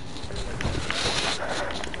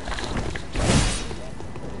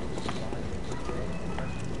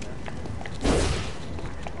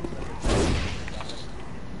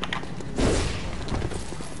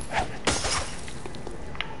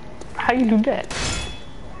 How you do that?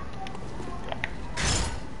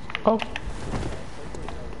 Oh.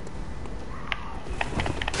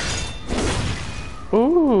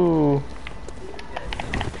 Ooh.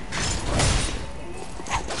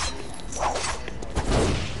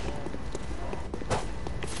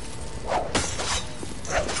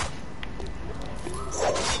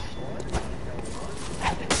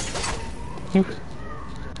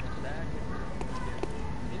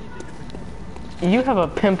 You have a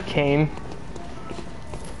pimp cane.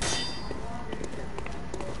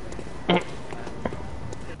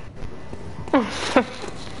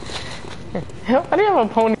 Why do you have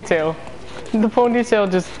a ponytail? The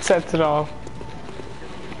ponytail just sets it off.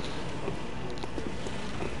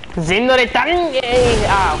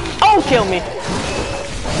 Ow. Oh, kill me.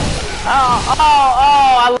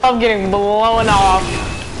 Oh, I love getting blown off.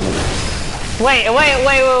 Wait.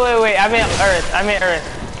 I'm in Earth.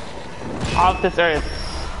 Off this Earth.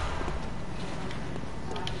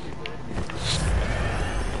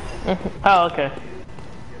 Oh, okay.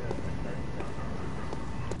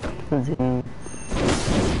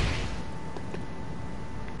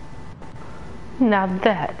 Now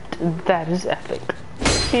that is epic.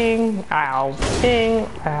 Bing, ow, bing,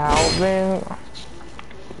 ow, bing.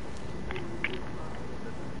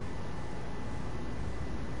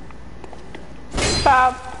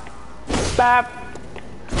 Bop, bop,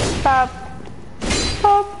 bop,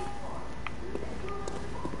 bop.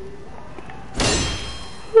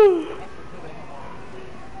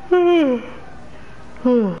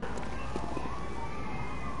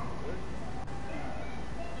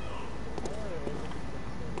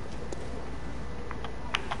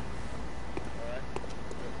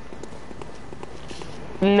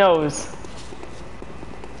 Nose.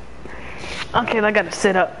 Okay, I gotta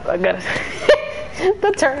sit up. I gotta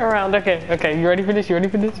the turn around. Okay, you ready for this?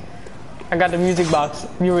 I got the music box.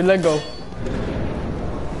 You were let go.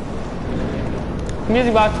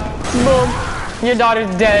 Music box. Boom. Your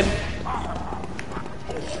daughter's dead.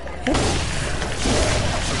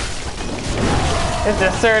 It's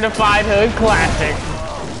a certified hood classic.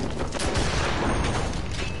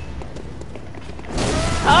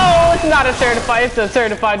 Oh, it's not a certified, it's a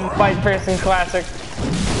certified white person classic.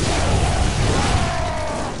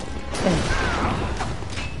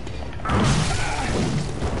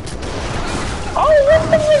 Oh, what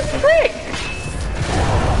the frick?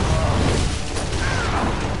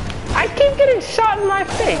 I keep getting shot in my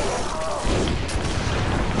face.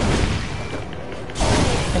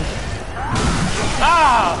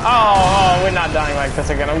 Oh, we're not dying like this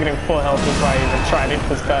again. I'm getting full health before I even try to hit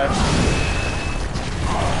this guy.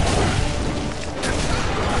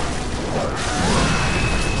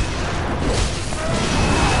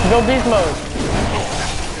 Go beast mode.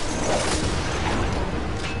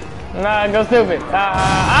 Nah, go stupid.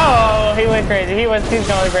 Oh, he went crazy. He's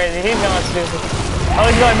going crazy. He's going stupid. Oh,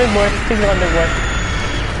 he's going big boy.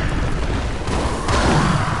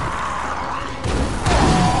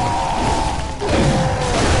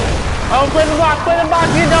 Oh, play the box.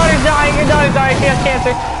 Your daughter's dying. She has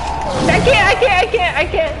cancer. I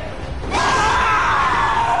can't.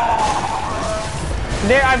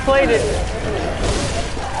 There, I played it.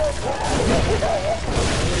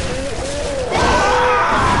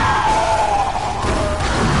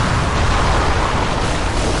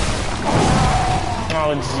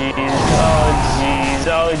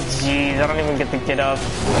 Oh jeez, I don't even get to get up.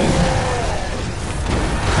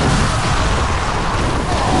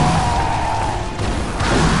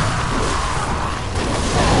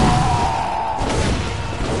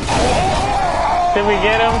 Did we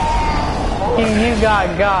get him? You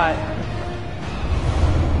got.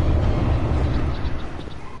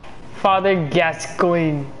 Father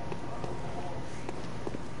Gascoigne.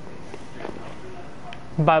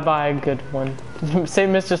 Bye, good one. Say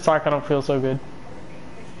Mr. Stark, I don't feel so good.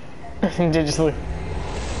 And they just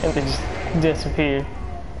disappeared.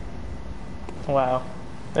 Wow.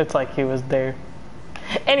 It's like he was there.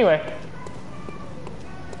 Anyway.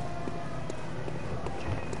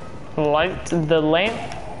 Light the lamp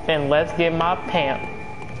and let's get my pant.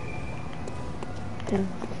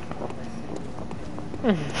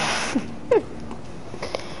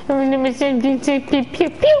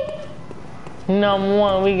 Number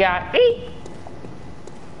one, we got 8.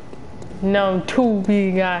 Number 2,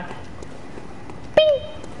 we got bing.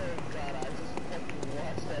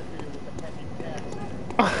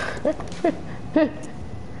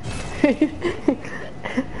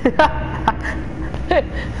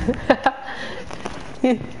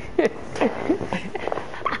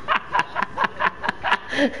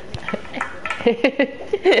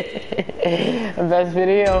 Best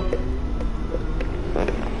video.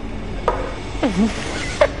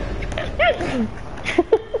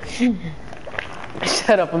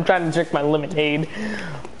 Shut up, I'm trying to drink my lemonade.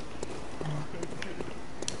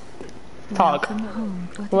 Talk.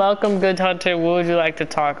 Welcome, good hunter. What would you like to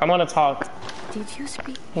talk? I want to talk. Did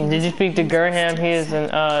you speak to Gerham? He is in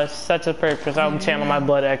such a purpose. I'll channel my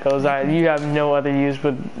blood echoes. You have no other use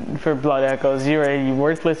for blood echoes. You're a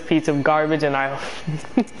worthless piece of garbage, and I.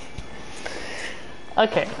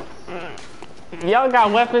 Okay. Y'all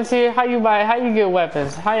got weapons here? How you get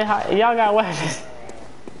weapons? Y'all got weapons?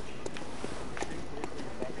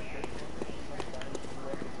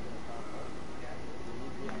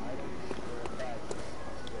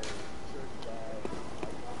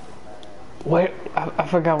 Wait, I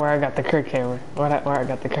forgot where I got the Kirk camera. Where I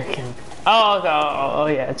got the Kirk camera. Oh,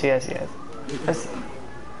 yes. Let's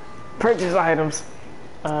purchase items.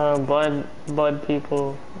 blood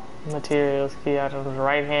people, materials, key items,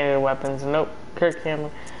 right-handed weapons. Nope. Kirk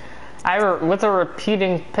Cameron. What's a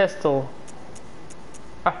repeating pistol?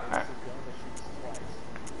 A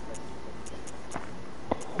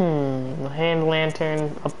hand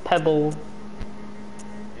lantern, a pebble.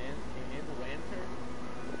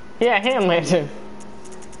 Yeah, hand lantern.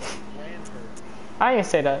 I didn't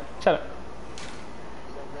say that. Shut up.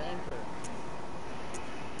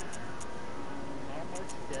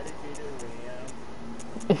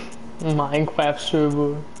 Minecraft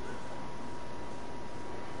server.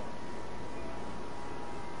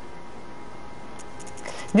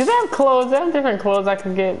 Do they have clothes? They have different clothes I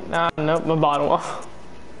could get. Nope, my bottom off.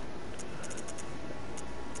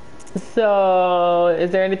 So,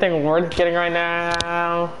 is there anything worth getting right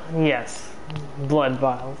now? Yes. Blood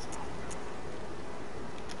vials.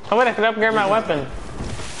 Oh wait, I can upgrade my weapon.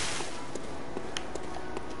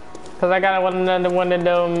 Cause I got another one of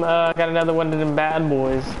them. Got another one of them bad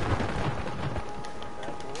boys.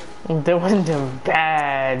 The one of them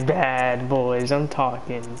bad boys. I'm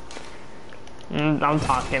talking.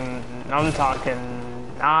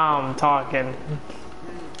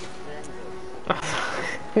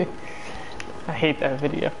 I hate that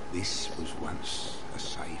video. This was once a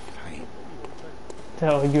safe haven.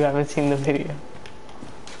 So you haven't seen the video.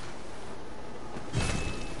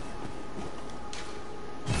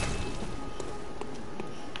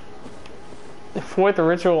 The fourth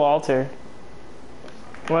ritual altar.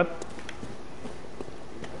 What?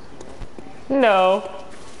 No.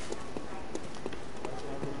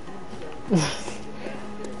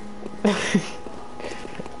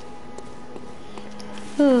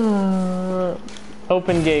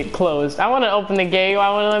 Open gate closed. I want to open the gate. Why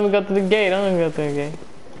won't let me go through the gate? I don't want to go through the gate.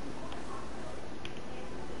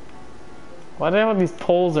 Why do they have these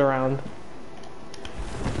poles around?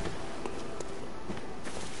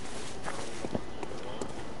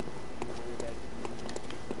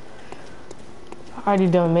 I already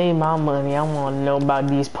done made my money. I want to know about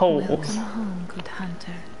these poles. Welcome home, good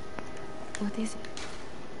hunter. What is it?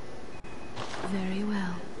 Very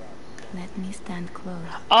well. Let me stand close.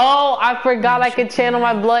 Oh, I forgot I could channel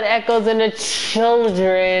my blood echoes into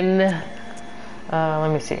children.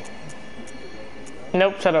 Let me see.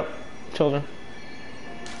 Nope, shut up. Children.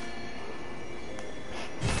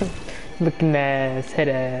 Looking ass, head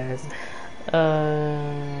ass.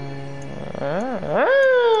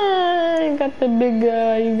 You got the big,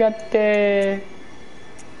 you got the...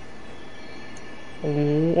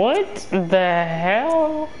 What the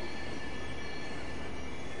hell?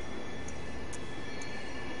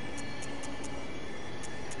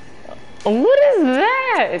 What is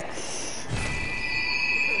that?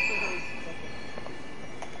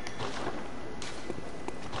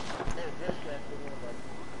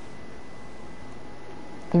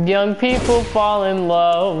 Young people fall in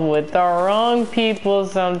love with the wrong people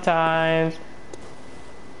sometimes.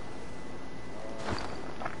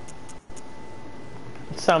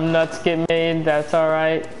 Some nuts get made, that's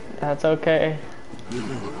alright. That's okay.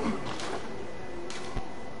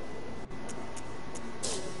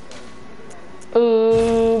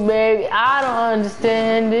 Ooh, baby, I don't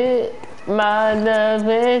understand it. My love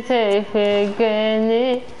is take for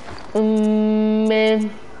granted. Man.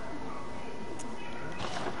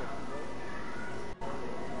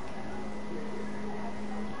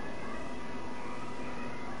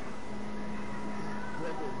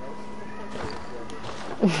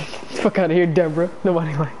 Fuck out of here, Deborah.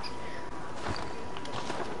 Nobody likes.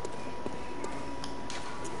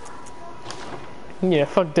 Yeah,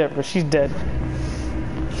 fuck Deborah. She's dead.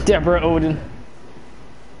 Deborah Odin.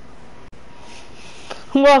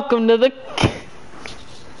 Welcome to the...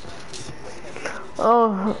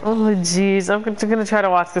 Oh jeez. I'm gonna try to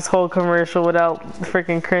watch this whole commercial without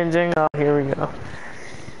freaking cringing. Oh, here we go.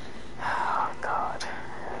 Oh, God.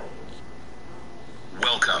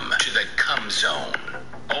 Welcome to the cum zone.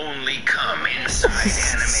 Only come inside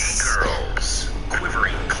anime girls.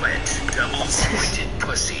 Quivering clit, double-jointed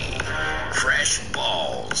pussy, fresh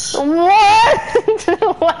balls. What?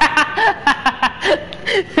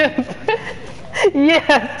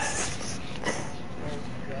 Yes.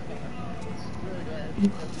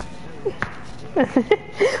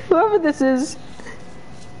 Whoever this is.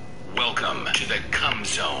 Welcome to the cum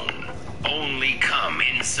zone. Only come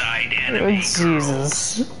inside anime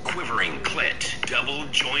Jesus. girls. Quivering clit,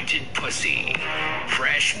 double-jointed pussy,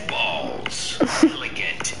 fresh balls,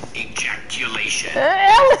 elegant ejaculation.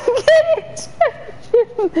 Elegant.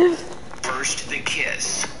 First the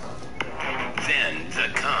kiss, then the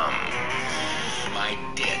cum. My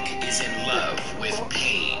dick is in love with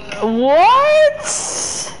pain. What?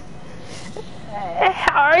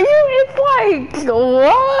 Are you? It's like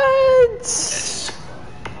what?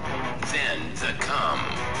 Then the cum.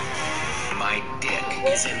 My dick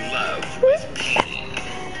is in love with pain.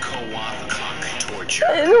 Co-op cock torture.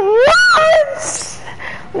 What?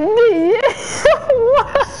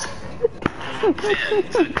 What? Then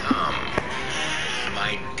the cum.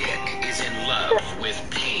 My dick is in love with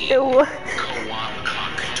pain. Co-op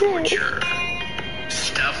cock torture.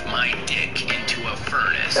 Stuff my dick into a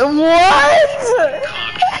furnace. What?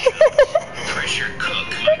 Cock shut. Pressure cook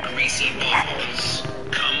my greasy balls.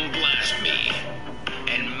 Come blast me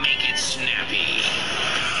and make it snappy.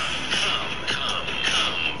 Come, come,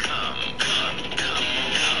 come, come, come, come,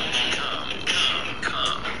 come, come, come,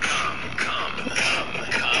 come, come, come,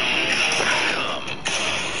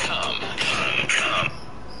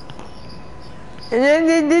 come,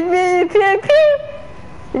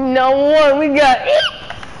 No one, we got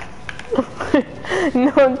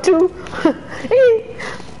no two,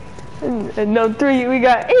 no three, we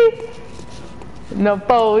got no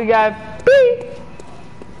four, we got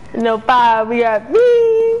no five, we got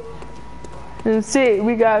and six,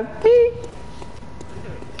 we got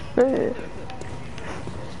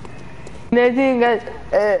nothing got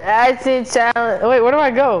acid challenge. Wait, where do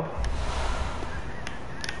I go?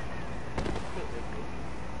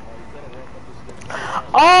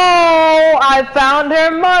 Oh, I found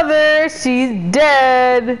her mother. She's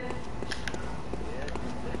dead.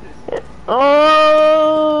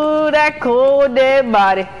 Oh, that cold dead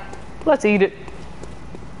body. Let's eat it.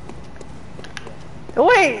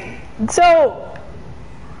 Wait, so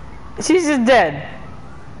she's just dead.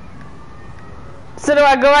 So do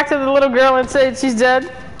I go back to the little girl and say she's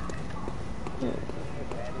dead?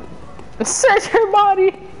 Search her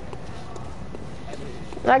body.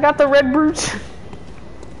 I got the red brooch.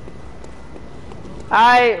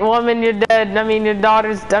 Alright, woman, you're dead. I mean, your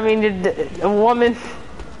daughter's, I mean, you're a woman.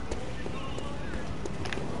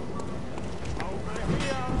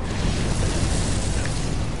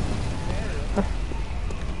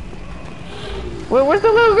 Wait, where's the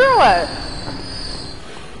little girl at?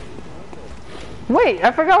 Wait,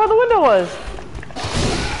 I forgot where the window was.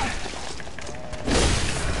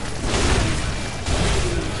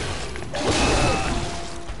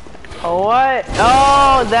 What?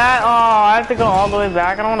 Oh, that. Oh, I have to go all the way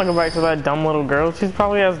back. I don't want to go back to that dumb little girl. She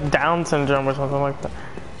probably has Down syndrome or something like that.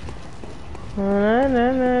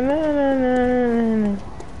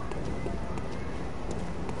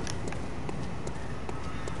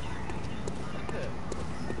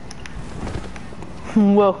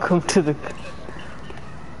 Welcome to the.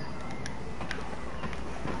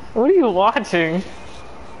 What are you watching?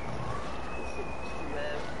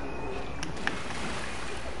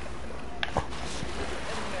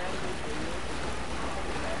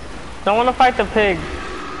 Don't want to fight the pig.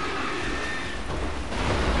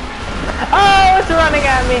 Oh, it's running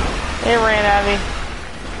at me. It ran at me.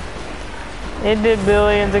 It did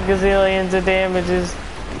billions and gazillions of damages.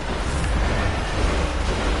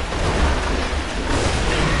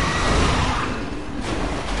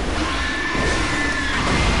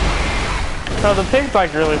 Oh, the pig's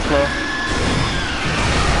like really slow.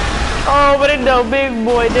 Oh, but it no big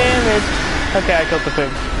boy damage. Okay, I killed the pig.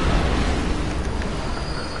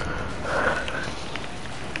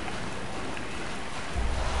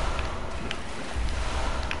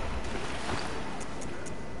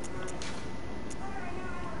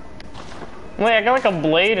 Wait, I got like a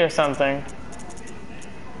blade or something.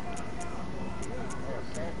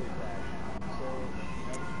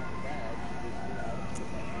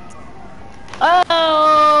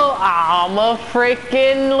 Oh, I'm a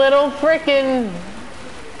freaking little freaking.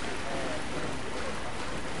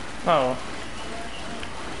 Oh.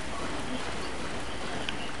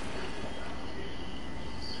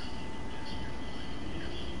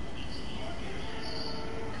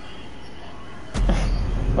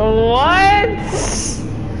 What?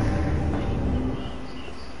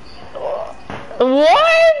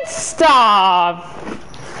 What? Stop.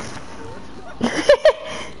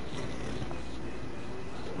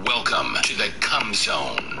 Welcome to the cum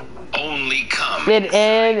zone. Only cum. It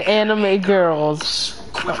and anime girls.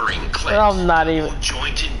 Quivering clips. I'm not even.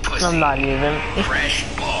 Jointed pussy. I'm not even. Fresh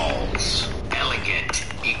balls. Elegant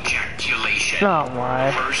ejaculation. Oh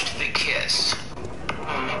my. First the kiss.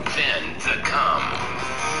 Then the cum.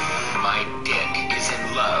 My dick is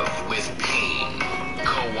in love with pain.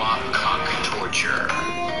 Co-op cock torture.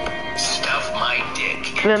 Stuff my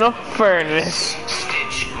dick In a furnace.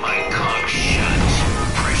 Stitch my cock shut.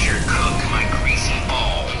 Pressure cook my greasy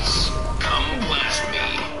balls. Come blast me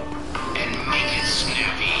and make it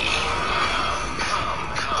snappy.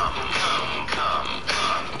 Come, come, come, come,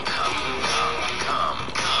 come, come, come, come,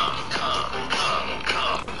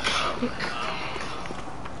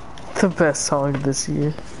 The best song this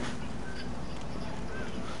year.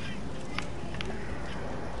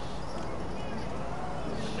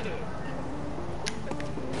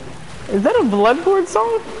 Is that a Bloodborne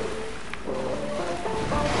song?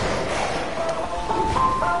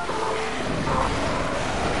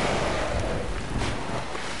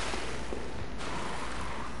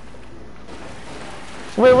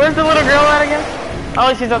 Wait, where's the little girl at again?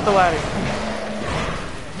 Oh, she's up the ladder.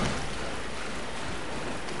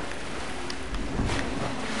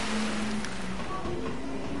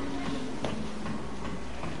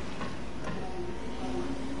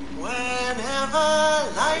 Whenever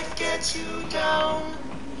life gets you down,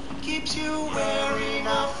 keeps you wearing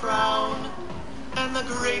a frown, and the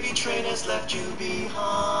gravy train has left you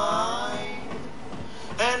behind,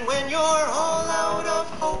 and when you're all out of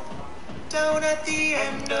hope, down at the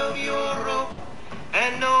end of your rope,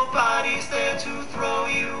 and nobody's there to throw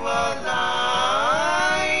you a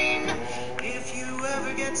line. If you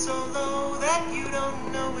ever get so low that you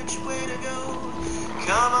don't know which way to go,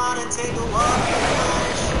 come on and take a walk in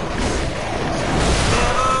my shoes.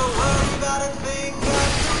 Never worry about a thing, got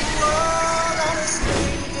the world on a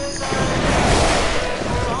string, 'cause I'm there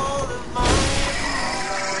for all of my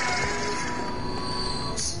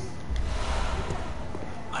blues.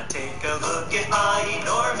 I take a look at my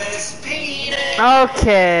enormous penis.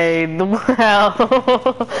 Okay, well.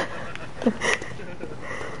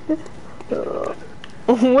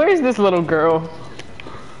 Where's this little girl?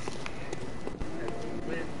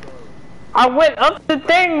 I went up the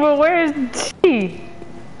thing, but where is she?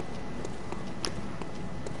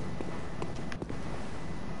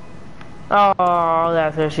 Oh,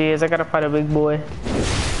 that's where she is. I gotta fight a big boy.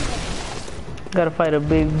 Gotta fight a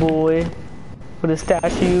big boy with a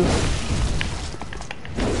statue.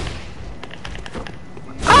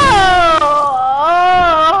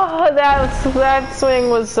 Oh, that swing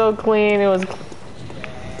was so clean. It was.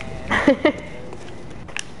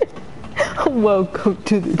 Welcome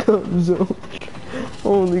to the come zone.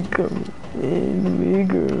 Only come in me,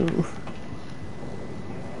 girl.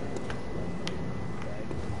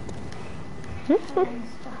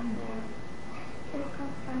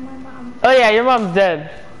 Oh yeah, your mom's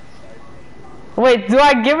dead. Wait, do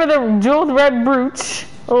I give her the jeweled red brooch?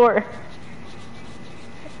 Or...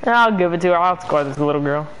 I'll give it to her. I'll score this little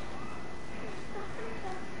girl.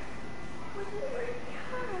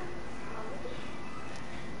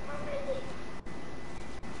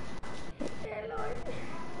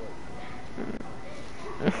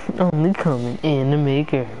 Only coming in to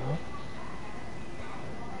make her.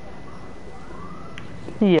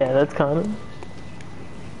 Yeah, that's kind of.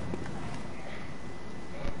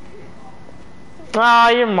 Ah,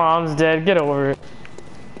 your mom's dead. Get over it.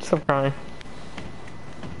 Stop crying.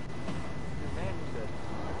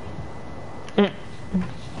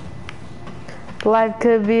 Life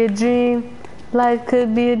could be a dream. Life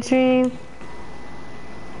could be a dream.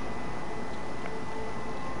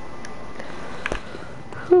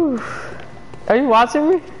 Whew. Are you watching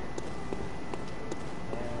me?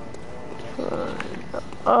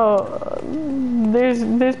 Oh,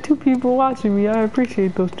 there's two people watching me. I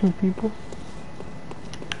appreciate those two people.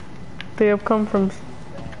 They come from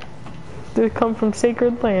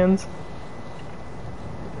sacred lands.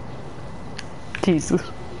 Jesus.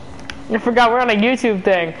 I forgot we're on a YouTube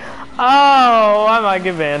thing. Oh, I might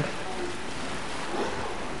get banned.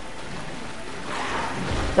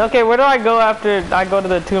 Okay, where do I go after I go to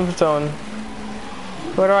the tombstone?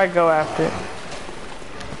 Where do I go after?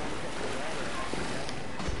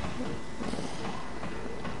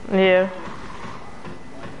 Yeah.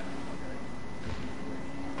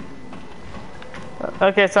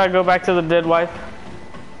 Okay, so I go back to the dead wife.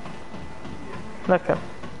 Okay.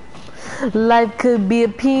 Life could be a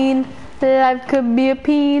peen. Life could be a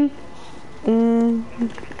peen.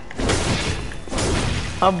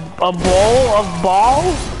 A bowl of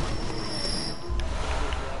balls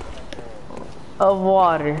of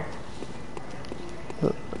water.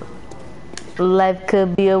 Life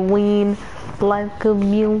could be a ween. Life could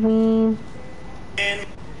be a ween.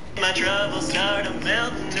 My troubles start to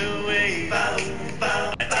melt away. I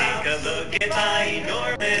take a look at my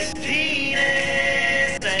enormous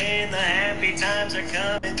penis, saying the happy times are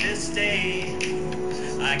coming to stay.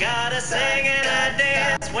 I gotta sing and I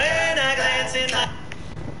dance when I glance in my.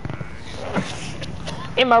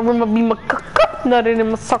 In my room, I'll be my cup, nothing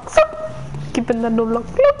in my socks up. Keeping that door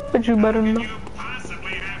locked up, but you better know. You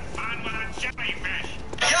possibly have fun with a jellyfish.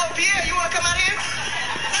 Yo, Pierre, you wanna come out here?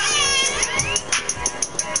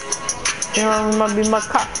 In my room, I'll be my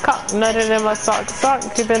cock, nothing in my socks up.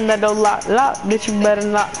 Keeping that door locked, bitch, you better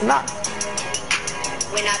not.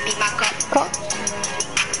 When I beat my cup.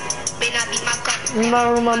 My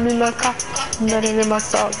room, I be my cock. Nutted in my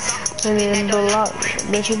socks. And in the lock.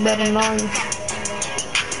 Bitch, you better know you.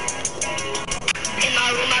 In my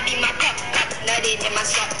room, I be my cup, nutted in my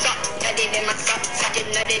socks, nutted in my socks,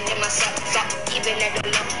 nutted in my socks, even at the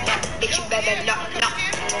lock, bitch, you better knock.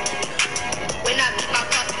 When I be my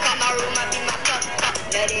cup, my room, I be my cup,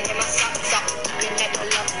 nutted in my socks, even at the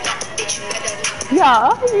lock, bitch, you better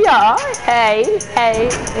knock. Yeah, hey.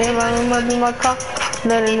 In my room, I be my cock.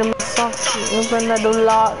 Nutted in my socks. Even at the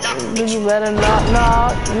lock. Bitch, you better knock.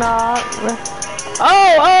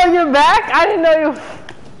 Oh, you're back? I didn't know you.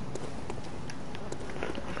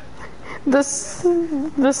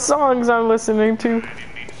 The songs I'm listening to. Well,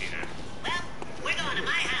 we're going to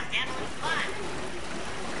my house to have some fun.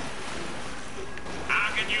 How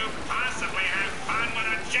can you possibly have fun with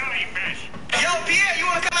a jellyfish? Yo, Pierre, you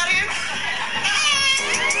wanna come out here?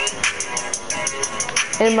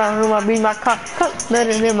 In my room, I be my cock.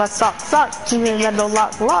 Nutted in my socks. Even at the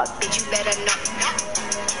lock. Bitch, you better knock.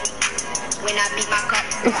 When I be my cup.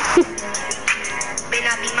 When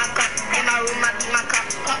I be my cup. In my room, I be my cup.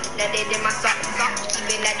 Nutted in my socks.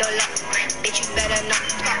 Even at the lock. Bitch, you better knock.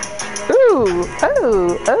 Ooh.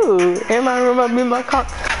 In my room, I be my cock.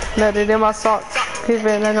 Nutted in my socks.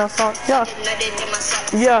 Even at the socks. Yeah. Nutted in my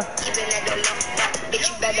socks. Yeah. Even at the lock. Bitch,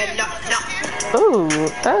 you better knock. Ooh.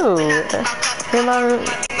 In my room.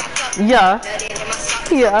 Yeah.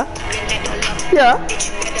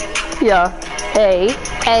 Hey.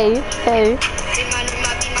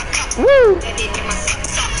 Woo.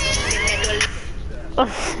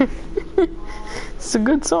 It's a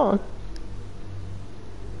good song.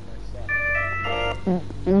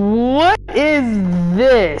 What is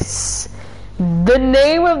this? The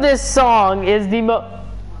name of this song is the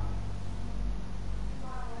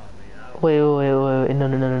Wait.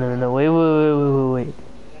 No. Wait.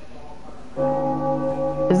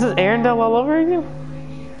 Is this Arendelle all over again?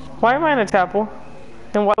 Why am I in a chapel?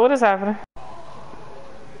 And what is happening?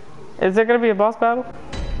 Is there gonna be a boss battle?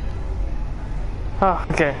 Oh,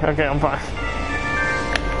 okay, I'm fine.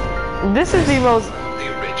 This is the most... The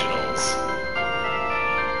originals.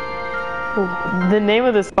 The name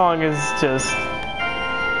of this song is just...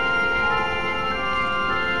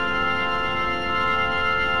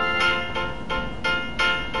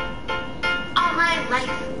 All my life,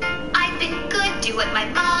 I've been good, do what my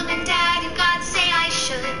mom and dad and God say I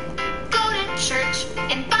should. Go to church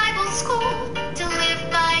and Bible school to live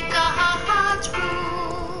by God's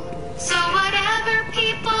rule. So whatever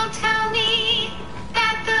people tell me,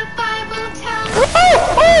 that the Bible tells me.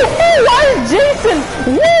 Oh, why is Jason?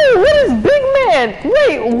 Whoa, what is Big Man?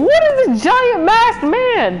 Wait, what is the giant masked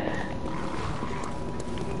man?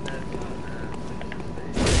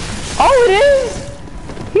 Oh, it is?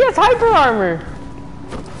 He has hyper armor.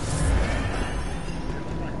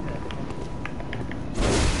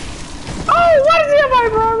 Oh, why does he have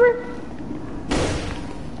hyper armor?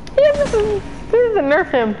 Yeah, this is to nerf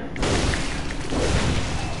him.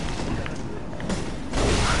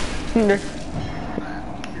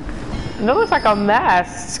 That looks like a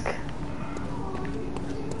mask.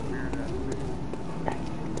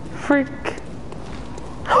 Freak.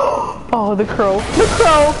 Oh, the crow. The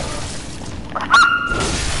crow!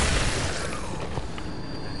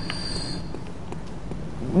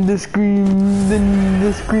 The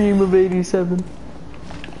scream of 87.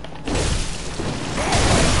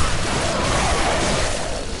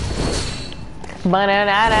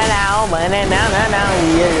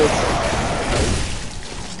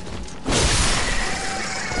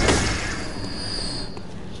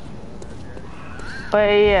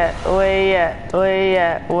 Yes.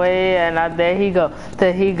 Where yeah. Now there he go.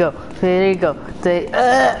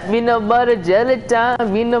 Peanut butter jelly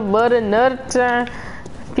time, peanut butter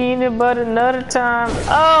nutter time.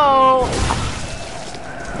 Oh!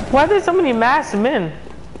 Why are there so many masked men?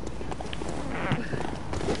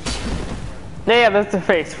 Yeah, that's the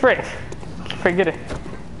face. Frick. Forget it.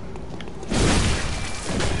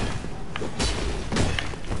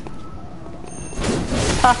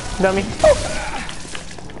 Ha, dummy. Oh.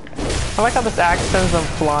 I like how this axe sends them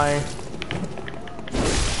flying.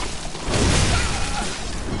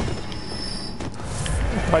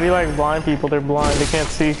 Why do you like blind people? They're blind, they can't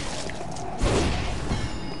see.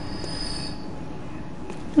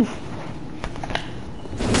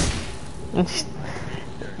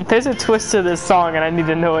 There's a twist to this song and I need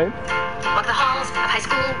to know it. Walk the halls of high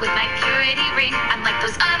school with my purity ring. I'm like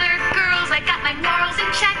those other girls, I got my morals in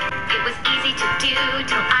check. It was easy to do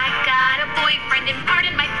till I got a boyfriend, and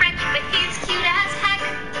pardon my French, but he's cute as heck.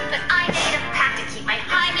 But I made a pact to keep my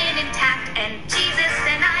hymen intact, and Jesus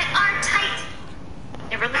and I are tight.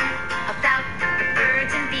 Never learned about the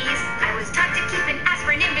birds and bees. I was taught to keep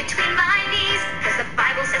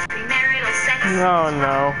No,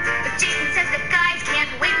 no. But Jason says that guys can't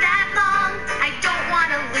wait that long. I don't want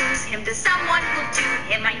to lose him to someone who'll do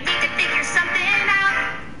him. I need to figure something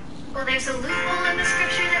out. Well, there's a loophole in the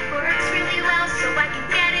scripture that works really well, so I can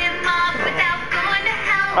get him off without going to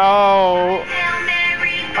hell. Oh. Hail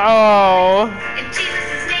Mary. Oh. In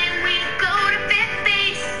Jesus' name we go to fifth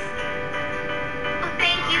base. Oh,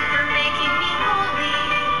 thank you for making me holy.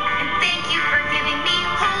 And thank you for giving me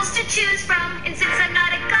holes to choose from. And since I'm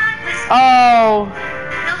not a godless, Oh.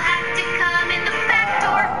 they'll have to come in the back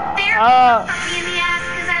door. There, fuck me in the ass,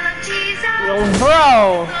 cause I love Jesus.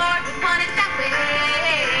 Bro. Lord would want it that way.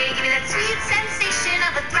 Give me that sweet sensation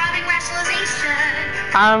of a throbbing rationalization.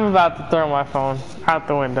 I'm about to throw my phone out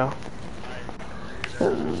the window.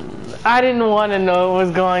 I didn't want to know it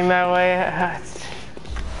was going that way.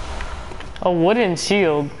 A wooden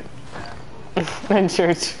shield in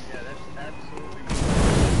church.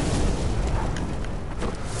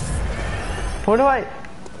 What do I...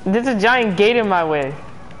 There's a giant gate in my way.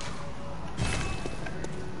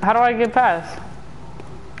 How do I get past?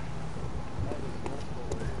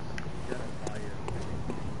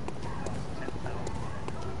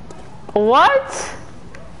 What?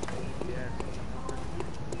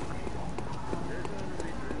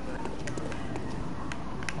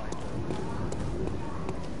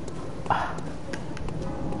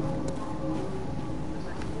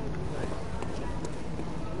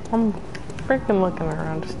 I'm freaking looking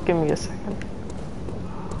around. Just give me a second.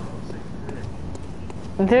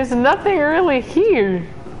 There's nothing really here.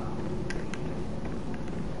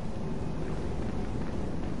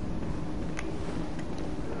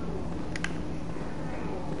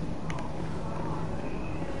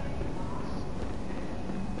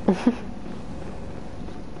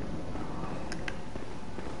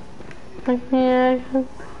 Yeah.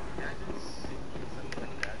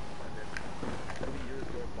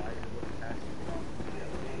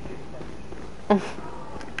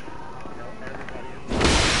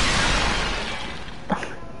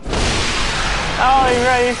 Oh, you're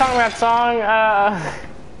right. You're talking about song.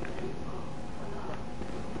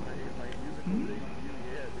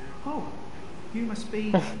 Oh, you must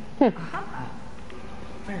be a hunter.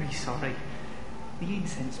 Very sorry. The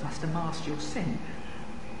incense must have masked your scent.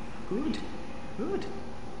 Good, good.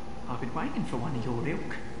 I've been waiting for one of your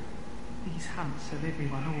ilk. These hunts have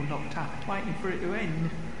everyone all locked up, waiting for it to end.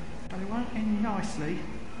 But it won't end nicely.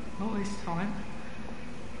 Not this time.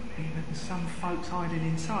 Even some folks hiding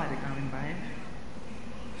inside are going bad.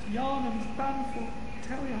 Yarnum's done for, I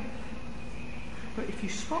tell ya. But if you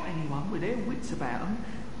spot anyone with their wits about them,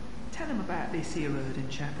 tell them about this here Erdon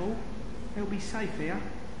Chapel. They'll be safe here.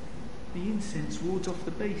 The incense wards off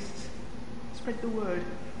the beasts. Spread the word.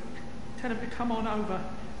 Tell them to come on over.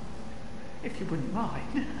 If you wouldn't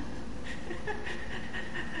mind.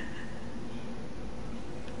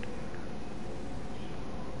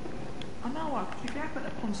 I know, if you happen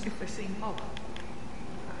upon if they seem odd.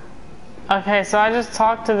 Okay, so I just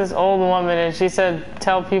talked to this old woman and she said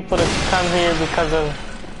tell people to come here because of...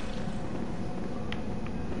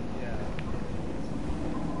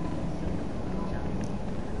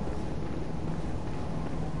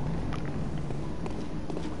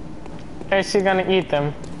 Is she gonna eat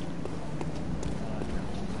them?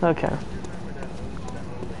 Okay.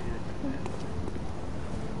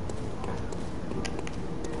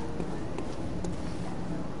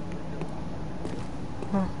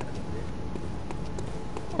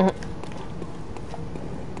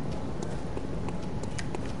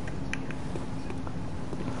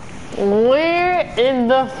 Where in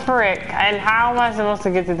the frick and how am I supposed to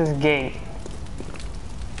get to this gate?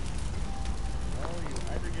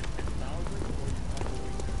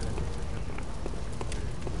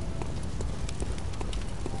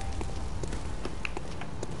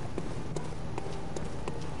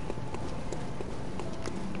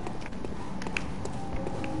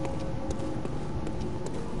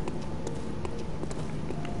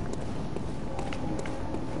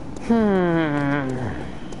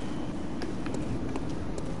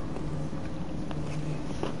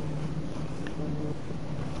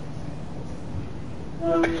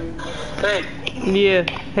 Hey. Yeah,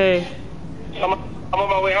 hey. I'm on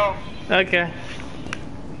my way home. Okay.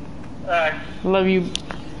 Alright. Love you.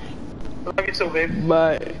 Love you too, baby.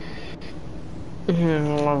 Bye.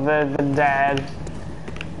 The dad.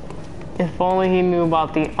 If only he knew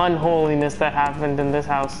about the unholiness that happened in this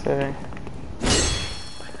house today.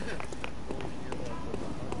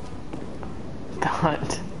 The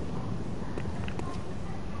hunt.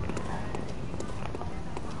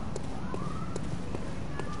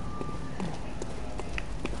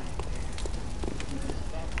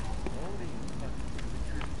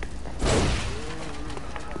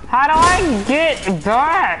 How do I get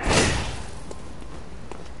back?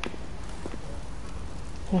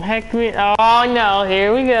 Heck me. Oh no,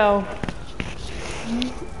 here we go.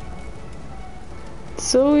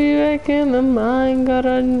 So you reckon the mind got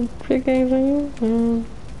a pick anything?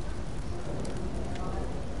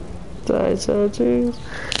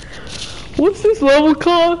 What's this level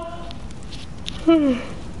called?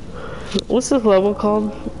 What's this level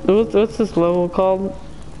called? What's this level called?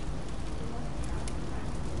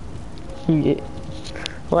 Yeah.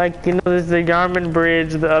 Like, you know, there's the Yarman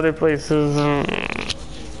Bridge, the other places.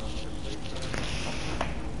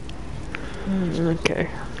 Okay.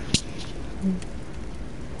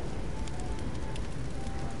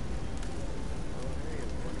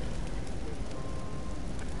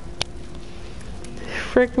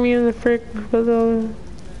 Frick me in the frick with all.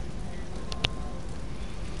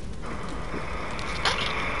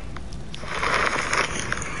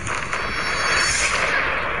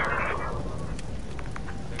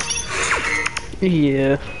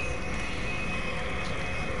 Yeah.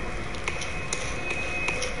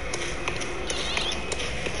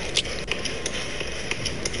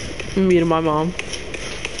 Me and my mom.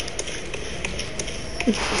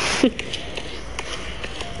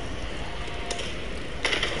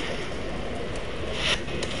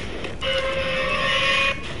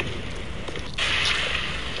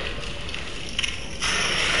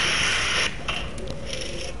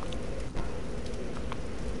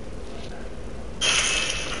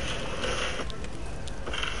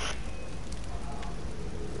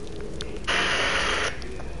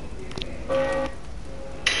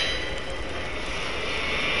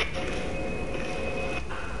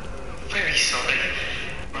 Very sorry.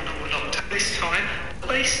 I know we're locked up this time. At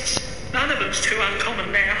least none of them's too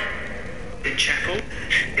uncommon now. In chapel.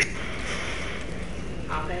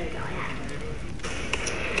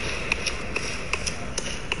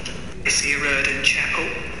 Is he heard in chapel?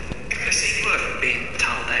 Is he worth being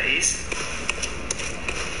told that is?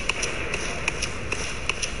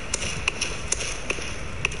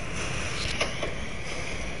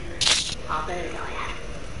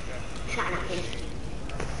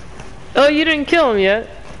 Oh, you didn't kill him yet.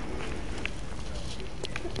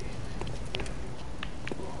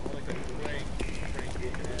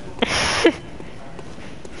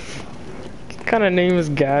 What kind of name is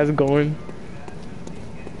Guy's going?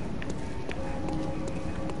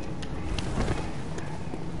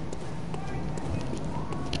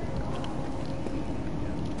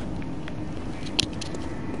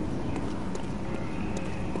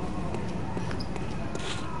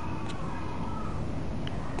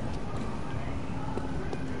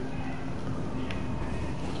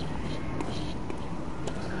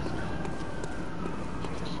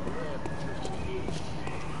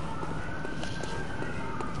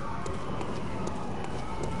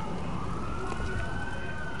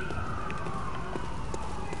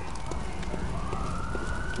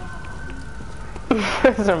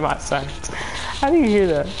 Those are my signs. How do you hear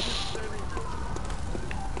that?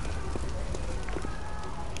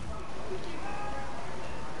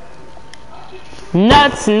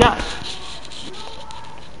 Nuts, nuts.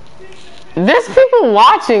 There's people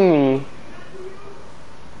watching me.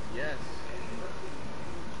 Yes.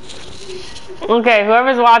 Okay,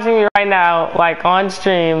 whoever's watching me right now, like on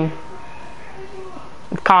stream,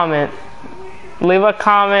 comment. Leave a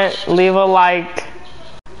comment, leave a like.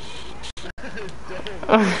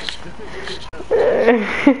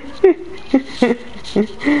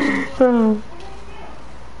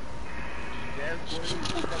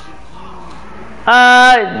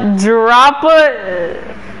 Drop a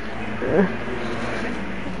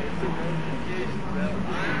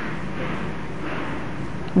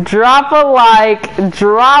drop a like,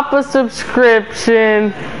 drop a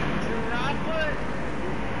subscription.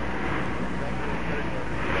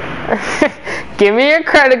 Give me your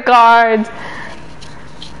credit cards.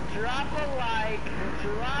 Drop a like,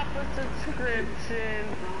 drop a subscription.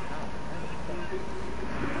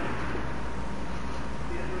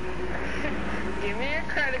 Give me your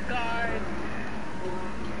credit card.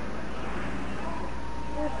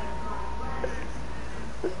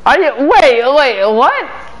 Are you, wait, what?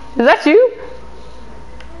 Is that you?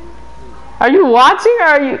 Are you watching or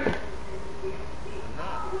are you?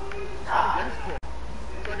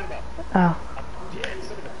 Oh.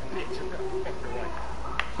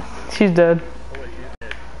 She's dead.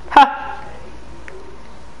 Ha!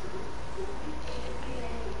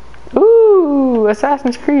 Ooh,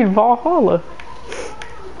 Assassin's Creed Valhalla.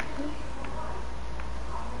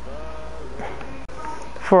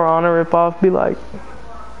 For Honor ripoff, be like.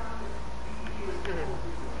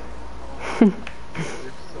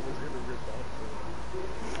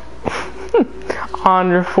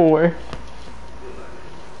 Honor 4.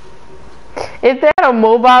 If they had a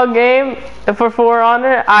mobile game for For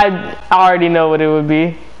Honor, I already know what it would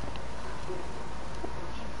be.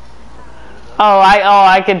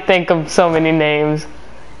 I could think of so many names.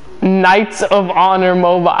 Knights of Honor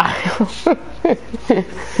Mobile.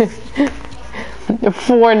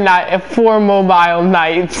 Four mobile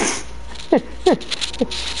knights.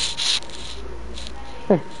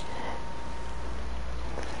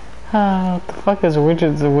 What the fuck is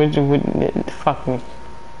Wizards of Wizard? Fuck me.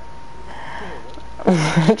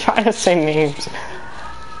 I'm trying to say names.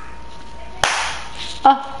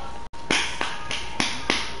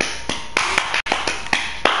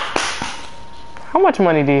 How much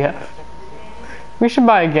money do you have? We should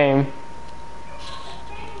buy a game.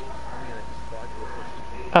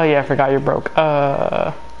 Oh yeah, I forgot you're broke.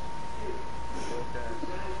 Fuck,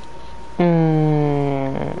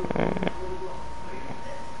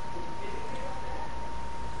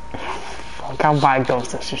 I'll buy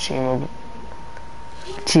Ghost of Tsushima.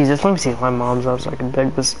 Jesus, let me see if my mom's up so I can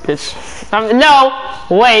beg this bitch. No!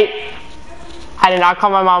 Wait! I did not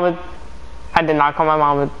call my mom. I did not call my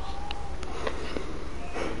mom.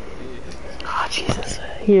 Oh, Jesus.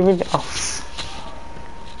 Here we go.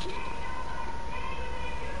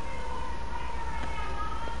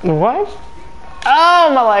 What?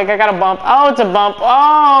 Oh, my leg. I got a bump. Oh, it's a bump.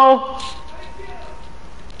 Oh!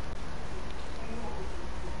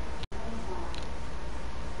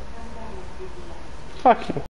 Fuck you.